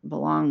doesn't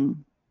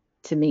belong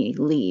to me,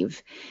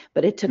 leave.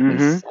 But it took me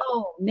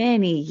so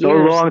many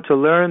years. So long to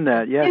learn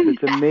that. Yes,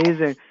 it's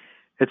amazing.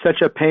 It's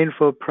such a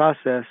painful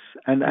process.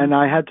 And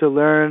I had to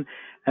learn,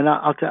 and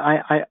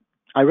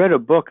I read a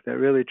book that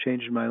really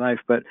changed my life,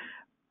 but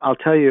I'll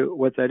tell you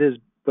what that is.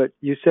 But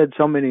you said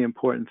so many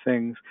important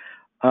things.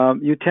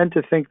 You tend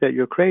to think that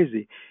you're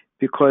crazy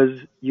because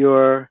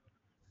you're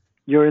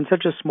in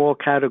such a small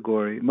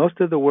category. Most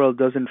of the world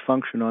doesn't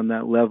function on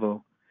that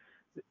level.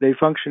 They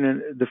function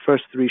in the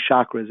first 3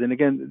 chakras. And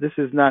again, this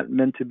is not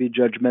meant to be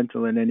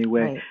judgmental in any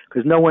way,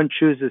 because no one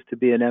chooses to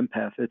be an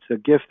empath. It's a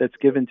gift that's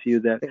given to you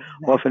that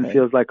often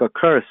feels like a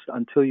curse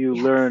until you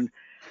learn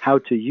how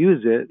to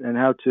use it and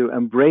how to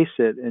embrace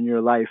it in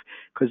your life,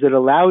 because it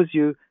allows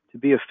you to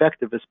be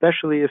effective,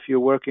 especially if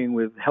you're working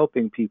with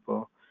helping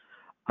people.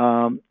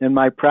 In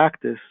my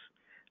practice,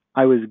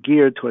 I was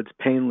geared towards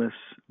painless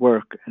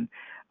work. And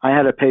I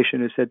had a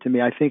patient who said to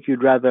me, I think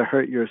you'd rather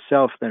hurt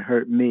yourself than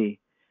hurt me.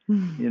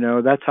 You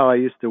know, that's how I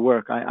used to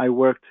work. I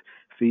worked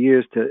for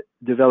years to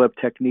develop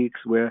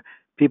techniques where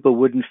people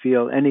wouldn't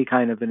feel any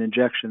kind of an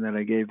injection that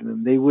I gave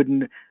them. They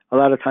wouldn't, a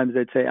lot of times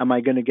they'd say, am I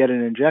going to get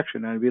an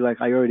injection? And I'd be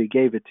like, I already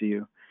gave it to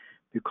you,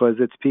 because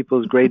it's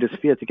people's greatest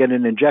fear to get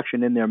an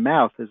injection in their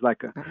mouth is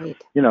like a,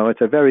 you know,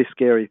 it's a very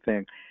scary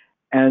thing.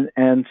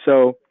 And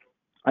so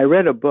I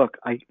read a book,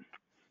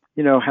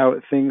 you know, how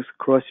things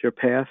cross your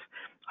path.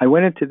 I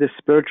went into this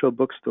spiritual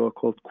bookstore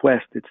called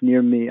Quest. It's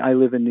near me. I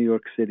live in New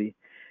York City,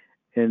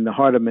 in the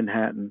heart of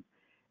Manhattan.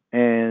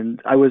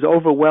 And I was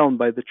overwhelmed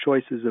by the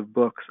choices of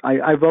books.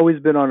 I've always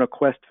been on a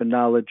quest for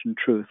knowledge and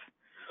truth.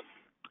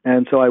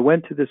 And so I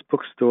went to this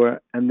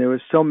bookstore, and there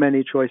were so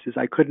many choices.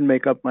 I couldn't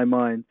make up my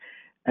mind.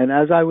 And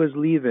as I was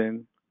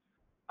leaving,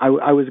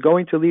 I was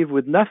going to leave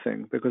with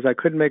nothing because I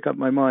couldn't make up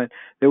my mind.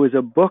 There was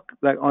a book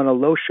like on a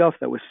low shelf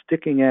that was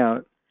sticking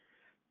out,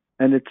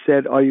 and it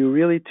said, "Are you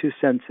really too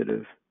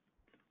sensitive?"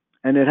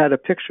 And it had a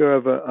picture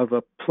of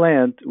a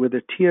plant with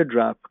a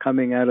teardrop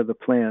coming out of the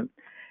plant.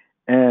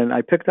 And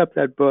I picked up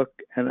that book,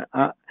 and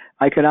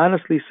I can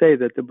honestly say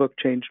that the book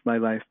changed my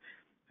life.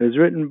 It was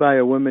written by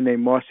a woman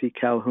named Marcy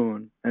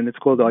Calhoun, and it's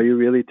called "Are You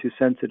Really Too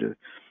Sensitive?"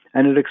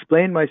 And it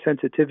explained my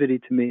sensitivity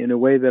to me in a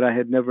way that I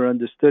had never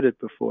understood it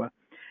before,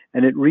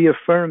 and it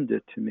reaffirmed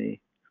it to me.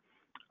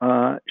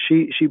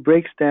 She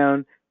breaks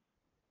down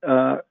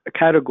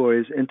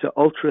categories into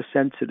ultra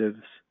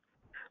sensitives.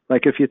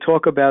 Like if you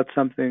talk about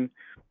something,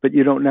 but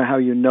you don't know how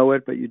you know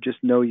it, but you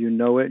just know you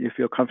know it, you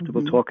feel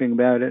comfortable talking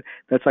about it,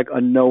 that's like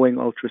a knowing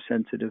ultra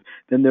sensitive.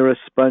 Then there are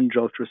sponge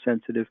ultra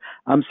sensitive.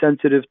 I'm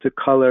sensitive to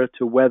color,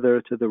 to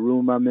weather, to the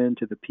room I'm in,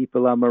 to the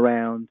people I'm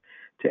around,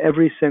 to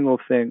every single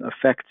thing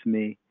affects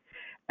me.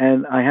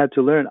 And I had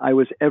to learn I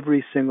was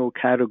every single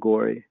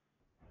category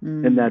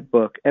in that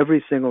book,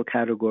 every single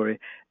category.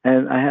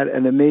 And I had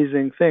an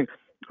amazing thing.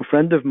 A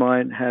friend of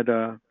mine had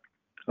a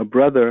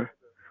brother.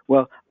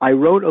 Well, I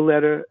wrote a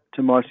letter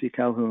to Marcy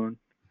Calhoun,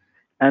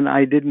 and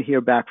I didn't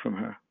hear back from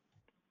her.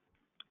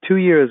 2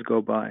 years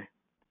go by.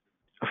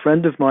 A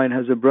friend of mine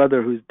has a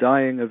brother who's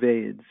dying of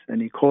AIDS,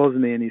 and he calls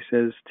me and he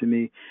says to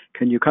me,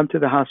 "Can you come to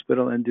the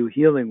hospital and do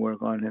healing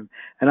work on him?"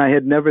 And I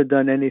had never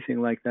done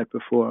anything like that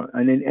before,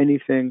 and in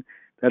anything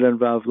that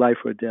involved life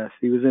or death.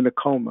 He was in a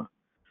coma.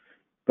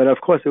 But of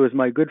course, it was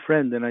my good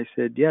friend, and I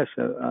said, "Yes,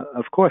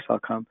 of course I'll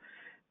come."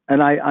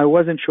 And I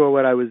wasn't sure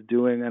what I was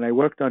doing, and I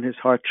worked on his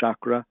heart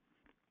chakra,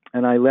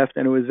 and I left,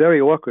 and it was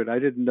very awkward. I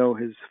didn't know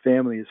his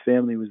family. His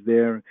family was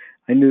there.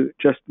 I knew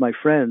just my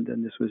friend,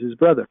 and this was his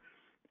brother.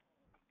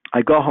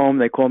 I go home.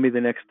 They call me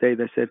the next day.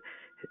 They said,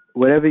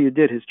 "Whatever you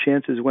did, his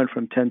chances went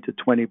from 10 to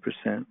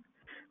 20%.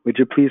 Would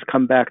you please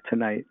come back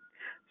tonight?"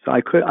 So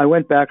I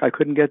went back. I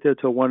couldn't get there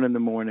till 1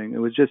 a.m.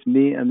 It was just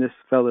me and this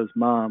fella's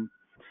mom.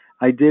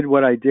 I did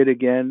what I did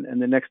again,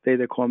 and the next day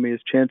they called me.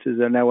 His chances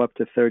are now up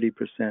to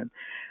 30%.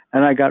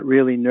 And I got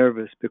really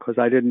nervous because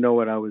I didn't know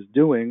what I was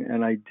doing,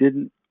 and I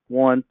didn't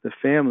want the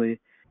family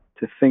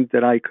to think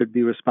that I could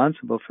be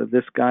responsible for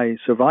this guy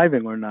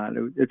surviving or not.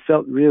 It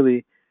felt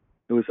really,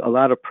 it was a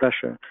lot of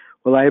pressure.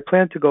 Well, I had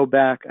planned to go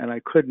back, and I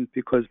couldn't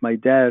because my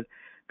dad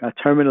got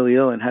terminally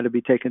ill and had to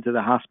be taken to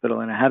the hospital,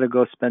 and I had to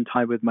go spend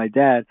time with my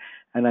dad.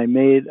 And I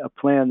made a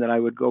plan that I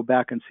would go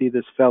back and see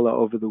this fella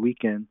over the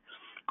weekend.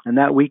 And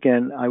that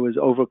weekend, I was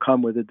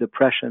overcome with a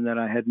depression that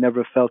I had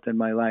never felt in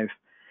my life.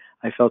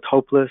 I felt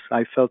hopeless.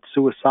 I felt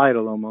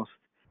suicidal almost.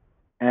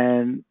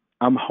 And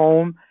I'm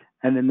home,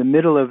 and in the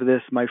middle of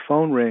this, my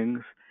phone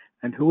rings.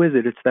 And who is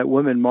it? It's that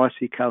woman,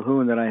 Marcy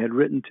Calhoun, that I had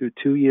written to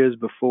 2 years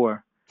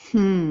before.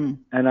 And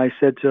I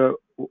said to her,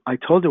 I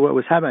told her what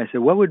was happening. I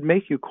said, "What would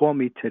make you call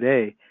me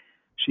today?"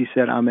 She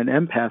said, "I'm an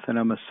empath and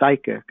I'm a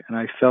psychic, and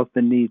I felt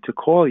the need to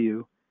call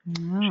you."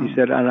 She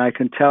said, "And I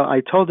can tell." I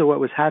told her what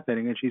was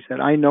happening, and she said,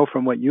 "I know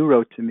from what you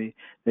wrote to me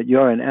that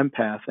you're an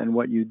empath, and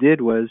what you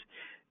did was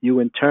you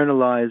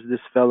internalized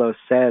this fellow's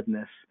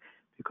sadness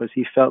because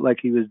he felt like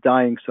he was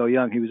dying so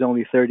young. He was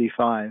only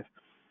 35,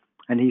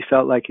 and he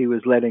felt like he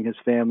was letting his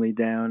family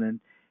down, and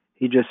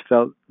he just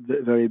felt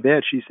very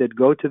bad." She said,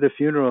 "Go to the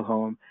funeral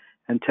home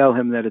and tell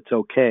him that it's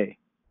okay."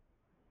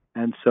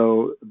 And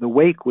so the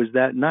wake was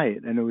that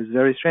night, and it was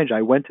very strange.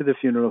 I went to the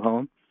funeral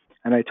home,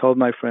 and I told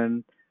my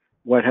friend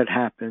what had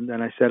happened,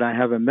 and I said, "I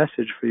have a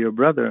message for your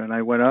brother." And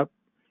I went up,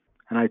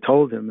 and I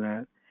told him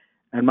that,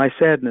 and my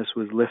sadness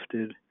was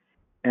lifted,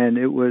 and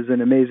it was an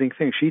amazing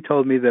thing. She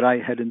told me that I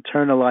had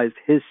internalized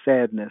his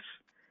sadness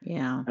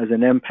as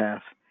an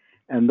empath,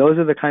 and those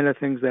are the kind of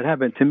things that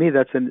happen. To me,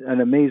 that's an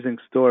amazing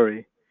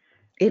story.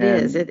 It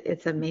is.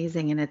 It's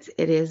amazing, and it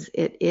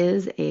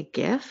is a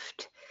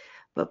gift.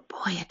 But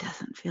boy, it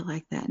doesn't feel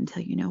like that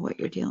until you know what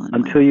you're dealing with.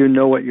 Until you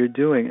know what you're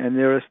doing, and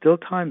there are still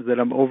times that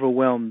I'm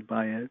overwhelmed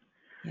by it.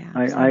 Yeah,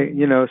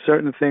 I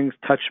certain things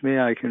touch me.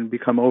 I can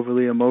become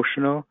overly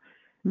emotional,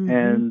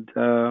 and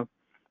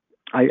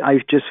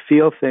I just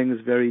feel things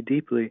very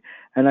deeply.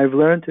 And I've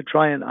learned to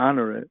try and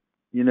honor it.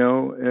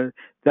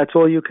 That's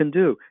all you can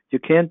do. You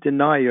can't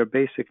deny your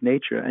basic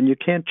nature, and you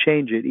can't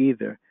change it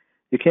either.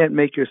 You can't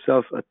make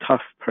yourself a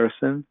tough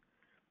person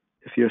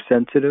if you're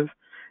sensitive.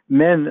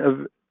 Men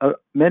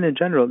in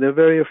general, they're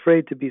very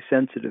afraid to be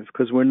sensitive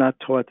because we're not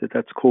taught that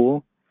that's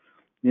cool.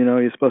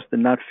 You're supposed to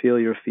not feel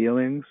your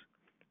feelings.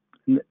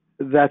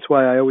 That's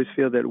why I always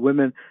feel that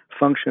women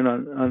function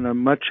on a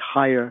much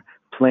higher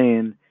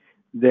plane.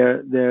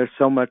 They're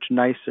so much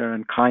nicer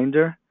and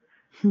kinder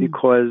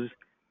because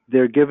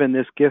they're given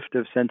this gift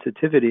of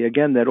sensitivity,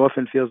 again, that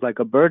often feels like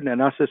a burden.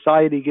 And our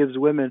society gives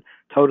women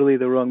totally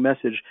the wrong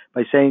message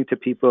by saying to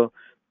people,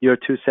 "You're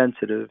too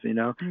sensitive,"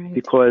 Right.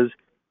 because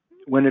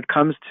when it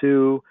comes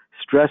to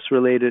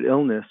stress-related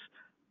illness,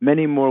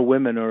 many more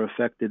women are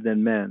affected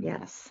than men.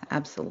 Yes,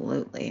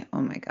 absolutely.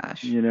 Oh my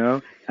gosh. And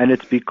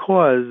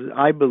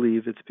I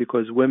believe it's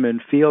because women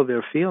feel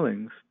their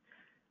feelings.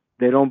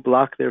 They don't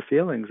block their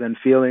feelings, and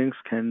feelings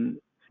can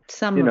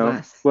Some You of know,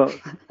 us. well,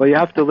 you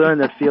have to learn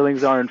that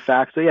feelings are in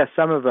fact. So yes,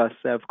 some of us,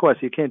 of course,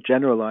 you can't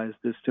generalize.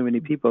 There's too many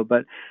people,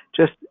 but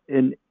just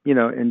in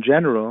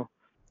general,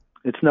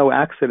 it's no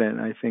accident.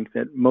 I think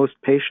that most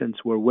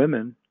patients were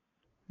women.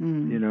 You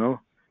Mm, know,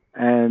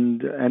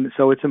 and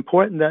so it's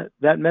important that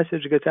that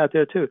message gets out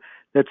there too.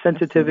 That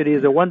sensitivity is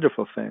absolutely. a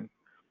wonderful thing.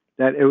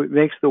 That it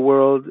makes the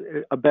world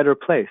a better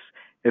place.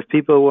 If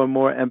people were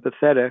more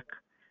empathetic,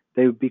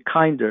 they would be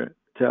kinder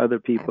to other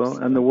people,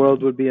 and the world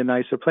Absolutely. would be a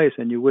nicer place,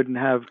 and you wouldn't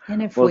have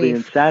And if all the we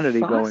insanity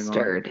going on.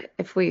 fostered,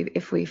 if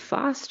we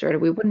fostered,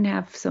 we wouldn't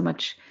have so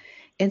much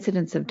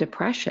incidence of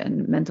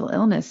depression, mental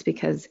illness,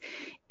 because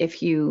if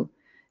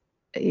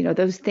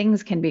those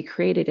things can be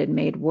created and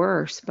made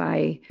worse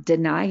by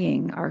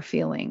denying our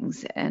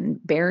feelings and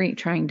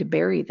trying to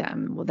bury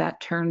them. Well, that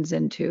turns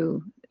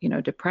into,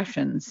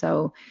 depression.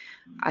 So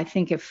I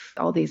think if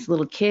all these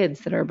little kids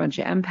that are a bunch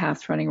of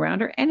empaths running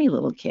around, or any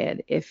little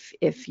kid, if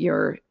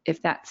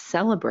that's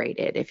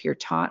celebrated, if you're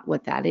taught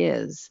what that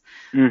is,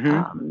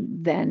 Hmm.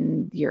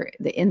 then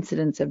the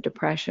incidence of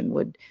depression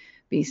would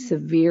be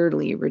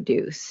severely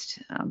reduced.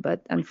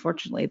 But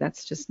unfortunately,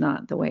 that's just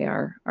not the way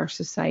our How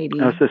society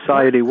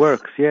society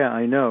works. works. Yeah,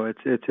 I know.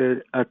 It's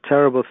a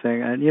terrible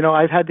thing, and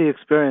I've had the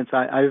experience.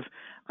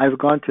 I've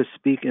gone to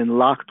speak in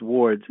locked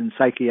wards, in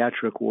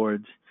psychiatric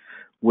wards,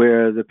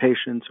 where the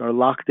patients are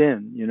locked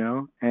in,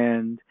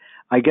 and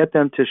I get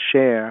them to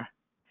share.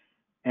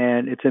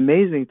 And it's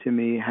amazing to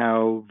me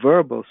how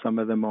verbal some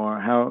of them are,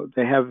 how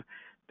they have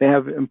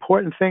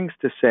important things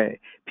to say.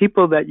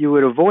 People that you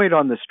would avoid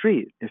on the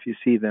street if you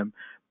see them,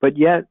 but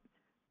yet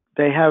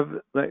they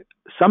have like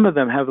some of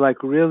them have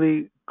like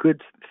really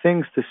good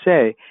things to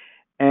say.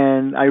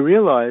 And I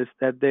realized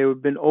that they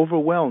have been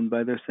overwhelmed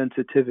by their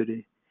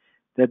sensitivity,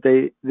 that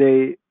they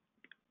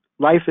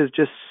life is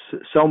just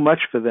so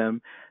much for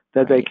them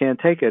that they Right. can't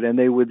take it, and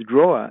they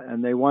withdraw,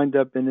 and they wind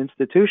up in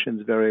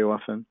institutions very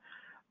often.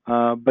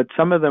 But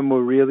some of them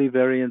were really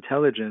very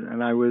intelligent,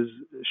 and I was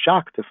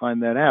shocked to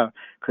find that out,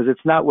 because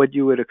it's not what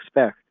you would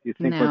expect. You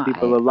think when Now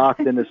people I are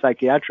locked in a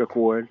psychiatric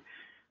ward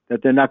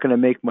that they're not going to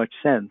make much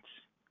sense.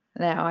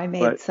 Now, I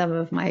made But some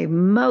of my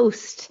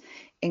most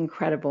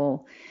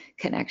incredible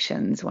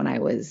connections when I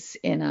was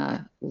in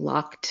a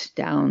locked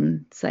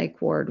down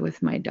psych ward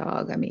with my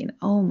dog. I mean,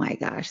 oh my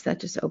gosh, that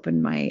just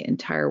opened my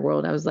entire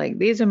world. I was like,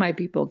 these are my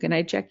people. Can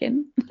I check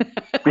in?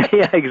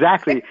 yeah,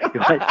 exactly. You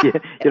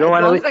don't As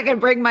want to long leave. as I can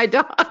bring my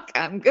dog,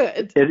 I'm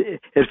good.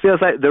 It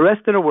feels like the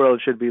rest of the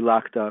world should be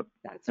locked up,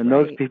 That's and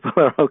those right. people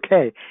are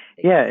okay.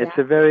 Yeah,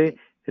 Exactly.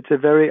 it's a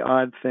very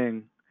odd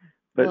thing.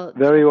 But Well,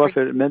 very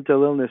Jeffrey, often,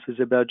 mental illness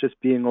is about just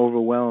being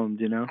overwhelmed.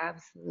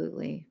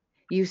 absolutely.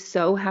 You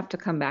so have to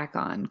come back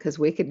on because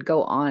we could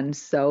go on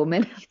so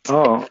many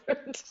Oh,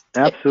 different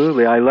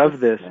absolutely. I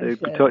love this.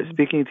 discussions.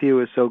 Speaking to you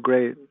is so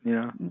great.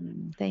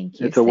 Thank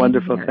you. It's a Same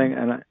wonderful here. thing.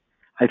 And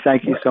I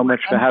thank you so We're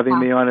much for having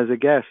empath. me on as a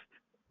guest.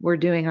 We're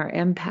doing our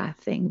empath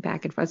thing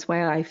back and forth. That's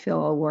why I feel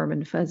all warm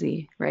and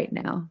fuzzy right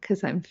now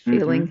because I'm Hmm.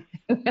 feeling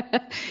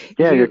Yeah,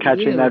 you're you,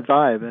 catching you. that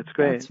vibe. That's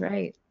great. That's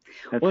right.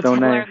 That's Well, so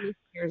tell nice. our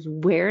listeners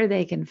where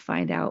they can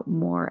find out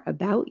more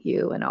about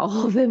you and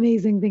all the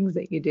amazing things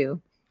that you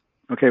do.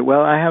 Okay,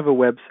 well, I have a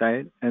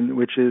website, and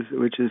which is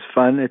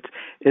fun.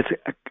 It's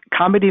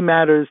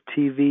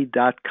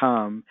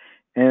comedymatterstv.com.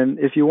 And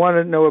if you want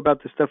to know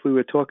about the stuff we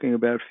were talking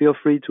about, feel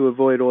free to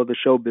avoid all the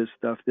showbiz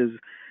stuff.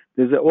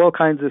 There's all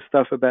kinds of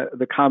stuff about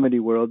the comedy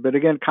world, but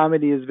again,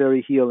 comedy is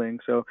very healing,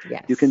 so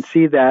you can Yes.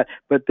 see that.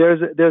 But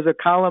there's a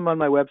column on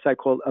my website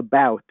called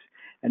About,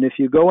 and if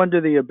you go under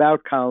the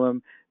About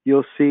column,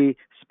 you'll see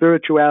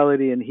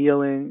spirituality and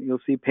healing. You'll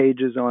see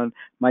pages on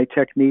my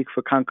technique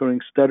for conquering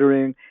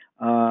stuttering,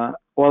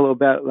 all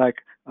about like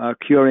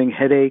curing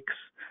headaches.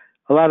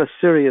 A lot of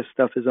serious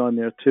stuff is on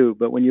there too.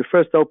 But when you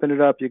first open it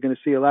up, you're going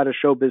to see a lot of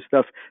showbiz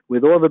stuff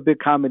with all the big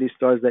comedy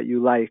stars that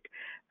you like.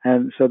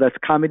 And so that's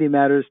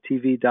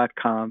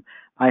comedymatterstv.com.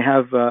 I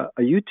have a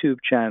YouTube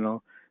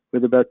channel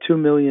with about 2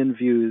 million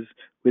views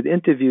with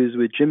interviews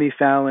with Jimmy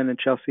Fallon and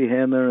Chelsea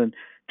Handler and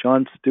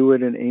Jon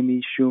Stewart and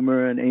Amy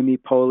Schumer and Amy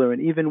Poehler,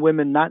 and even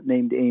women not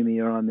named Amy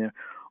are on there.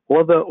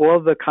 All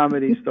the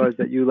comedy stars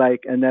that you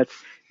like, and that's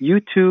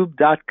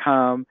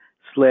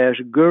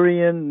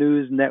youtube.com/Gurian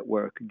News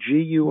Network, Mhm.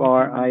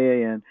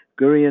 Gurian,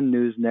 Gurian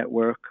News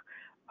Network.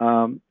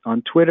 On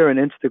Twitter and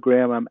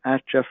Instagram, I'm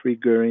at Jeffrey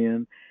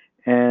Gurian.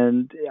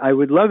 And I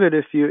would love it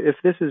if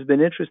this has been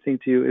interesting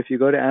to you, if you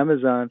go to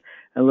Amazon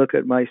and look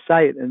at my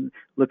site and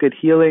look at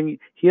healing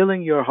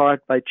your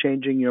heart by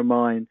changing your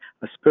mind,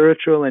 a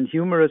spiritual and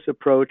humorous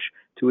approach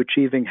to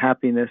achieving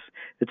happiness.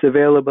 It's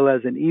available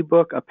as an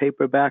ebook, a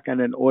paperback,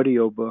 and an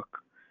audiobook.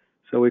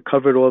 So we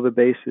covered all the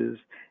bases.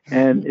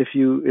 And if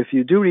you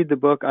do read the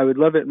book, I would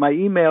love it. My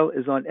email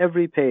is on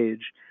every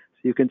page.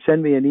 So you can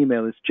send me an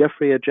email. It's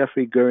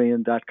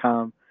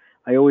jeffrey@jeffreygurian.com.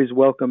 I always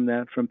welcome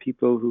that from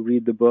people who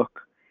read the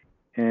book.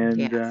 And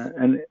Yes.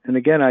 and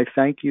again, I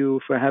thank you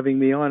for having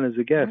me on as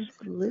a guest.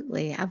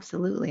 Absolutely.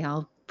 Absolutely.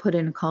 I'll put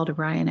in a call to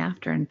Brian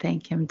after and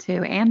thank him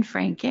too, and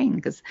Frank King,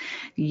 because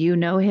you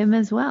know him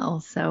as well.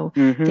 So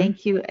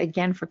thank you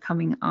again for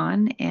coming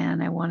on.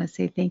 And I want to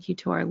say thank you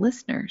to our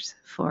listeners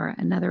for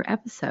another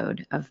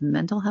episode of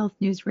Mental Health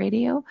News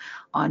Radio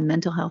on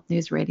Mental Health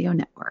News Radio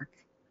Network.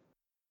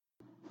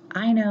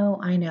 I know,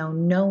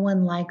 no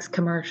one likes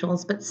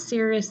commercials, but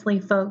seriously,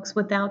 folks,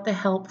 without the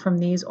help from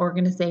these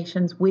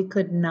organizations, we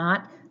could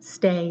not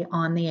stay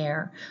on the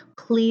air.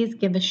 Please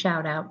give a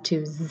shout out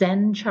to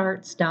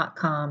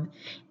zencharts.com.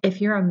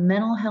 If you're a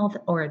mental health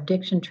or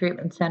addiction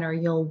treatment center,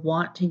 you'll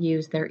want to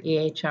use their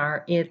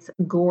EHR. It's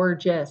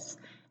gorgeous,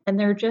 and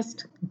they're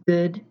just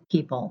good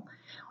people.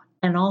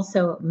 And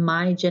also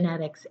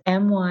MyGenetics,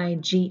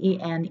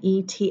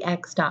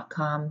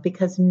 MyGenetx.com,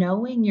 because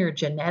knowing your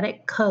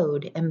genetic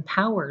code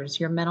empowers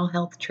your mental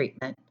health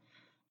treatment.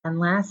 And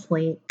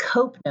lastly,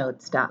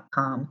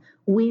 CopeNotes.com.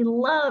 We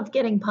love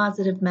getting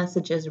positive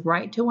messages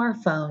right to our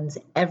phones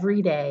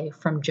every day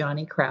from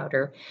Johnny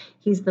Crowder.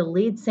 He's the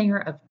lead singer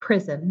of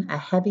Prison, a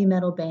heavy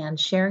metal band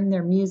sharing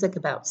their music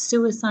about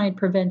suicide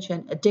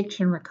prevention,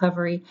 addiction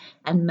recovery,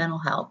 and mental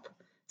health.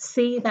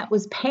 See, that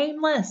was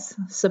painless.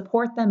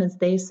 Support them as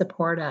they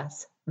support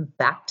us.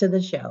 Back to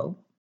the show.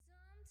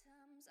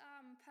 Sometimes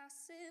I'm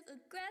passive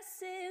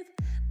aggressive,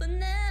 but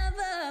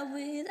never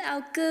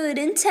without good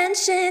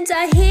intentions.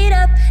 I heat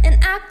up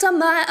and act on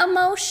my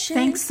emotions.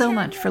 Thanks so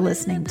much for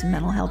listening to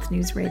Mental Health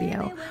News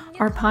Radio.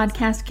 Our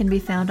podcast can be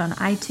found on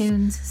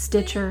iTunes,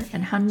 Stitcher,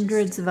 and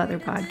hundreds of other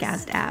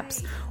podcast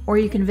apps, or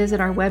you can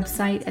visit our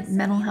website at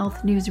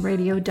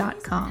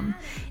mentalhealthnewsradio.com.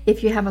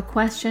 If you have a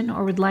question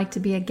or would like to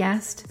be a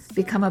guest,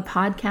 become a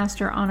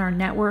podcaster on our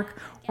network,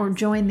 or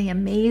join the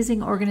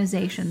amazing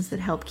organizations that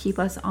help keep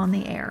us on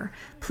the air,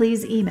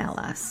 please email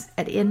us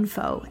at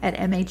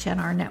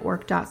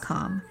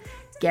info@mhnrnetwork.com.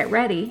 Get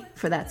ready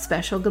for that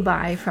special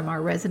goodbye from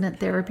our resident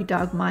therapy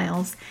dog,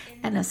 Miles,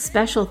 and a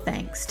special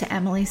thanks to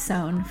Emily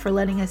Sohn for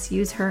letting us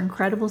use her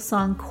incredible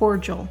song,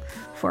 Cordial,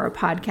 for our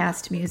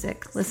podcast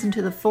music. Listen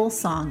to the full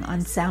song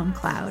on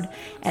SoundCloud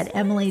at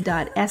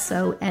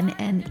emily.sonne.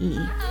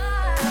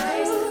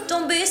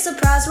 Don't be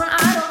surprised when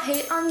I don't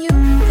hate on you,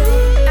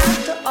 though.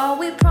 After all,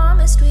 we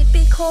promised we'd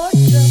be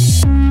cordial.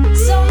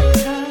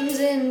 Sometimes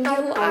in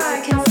you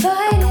I can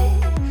fight it.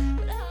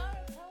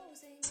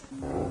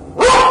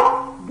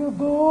 Good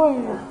boy.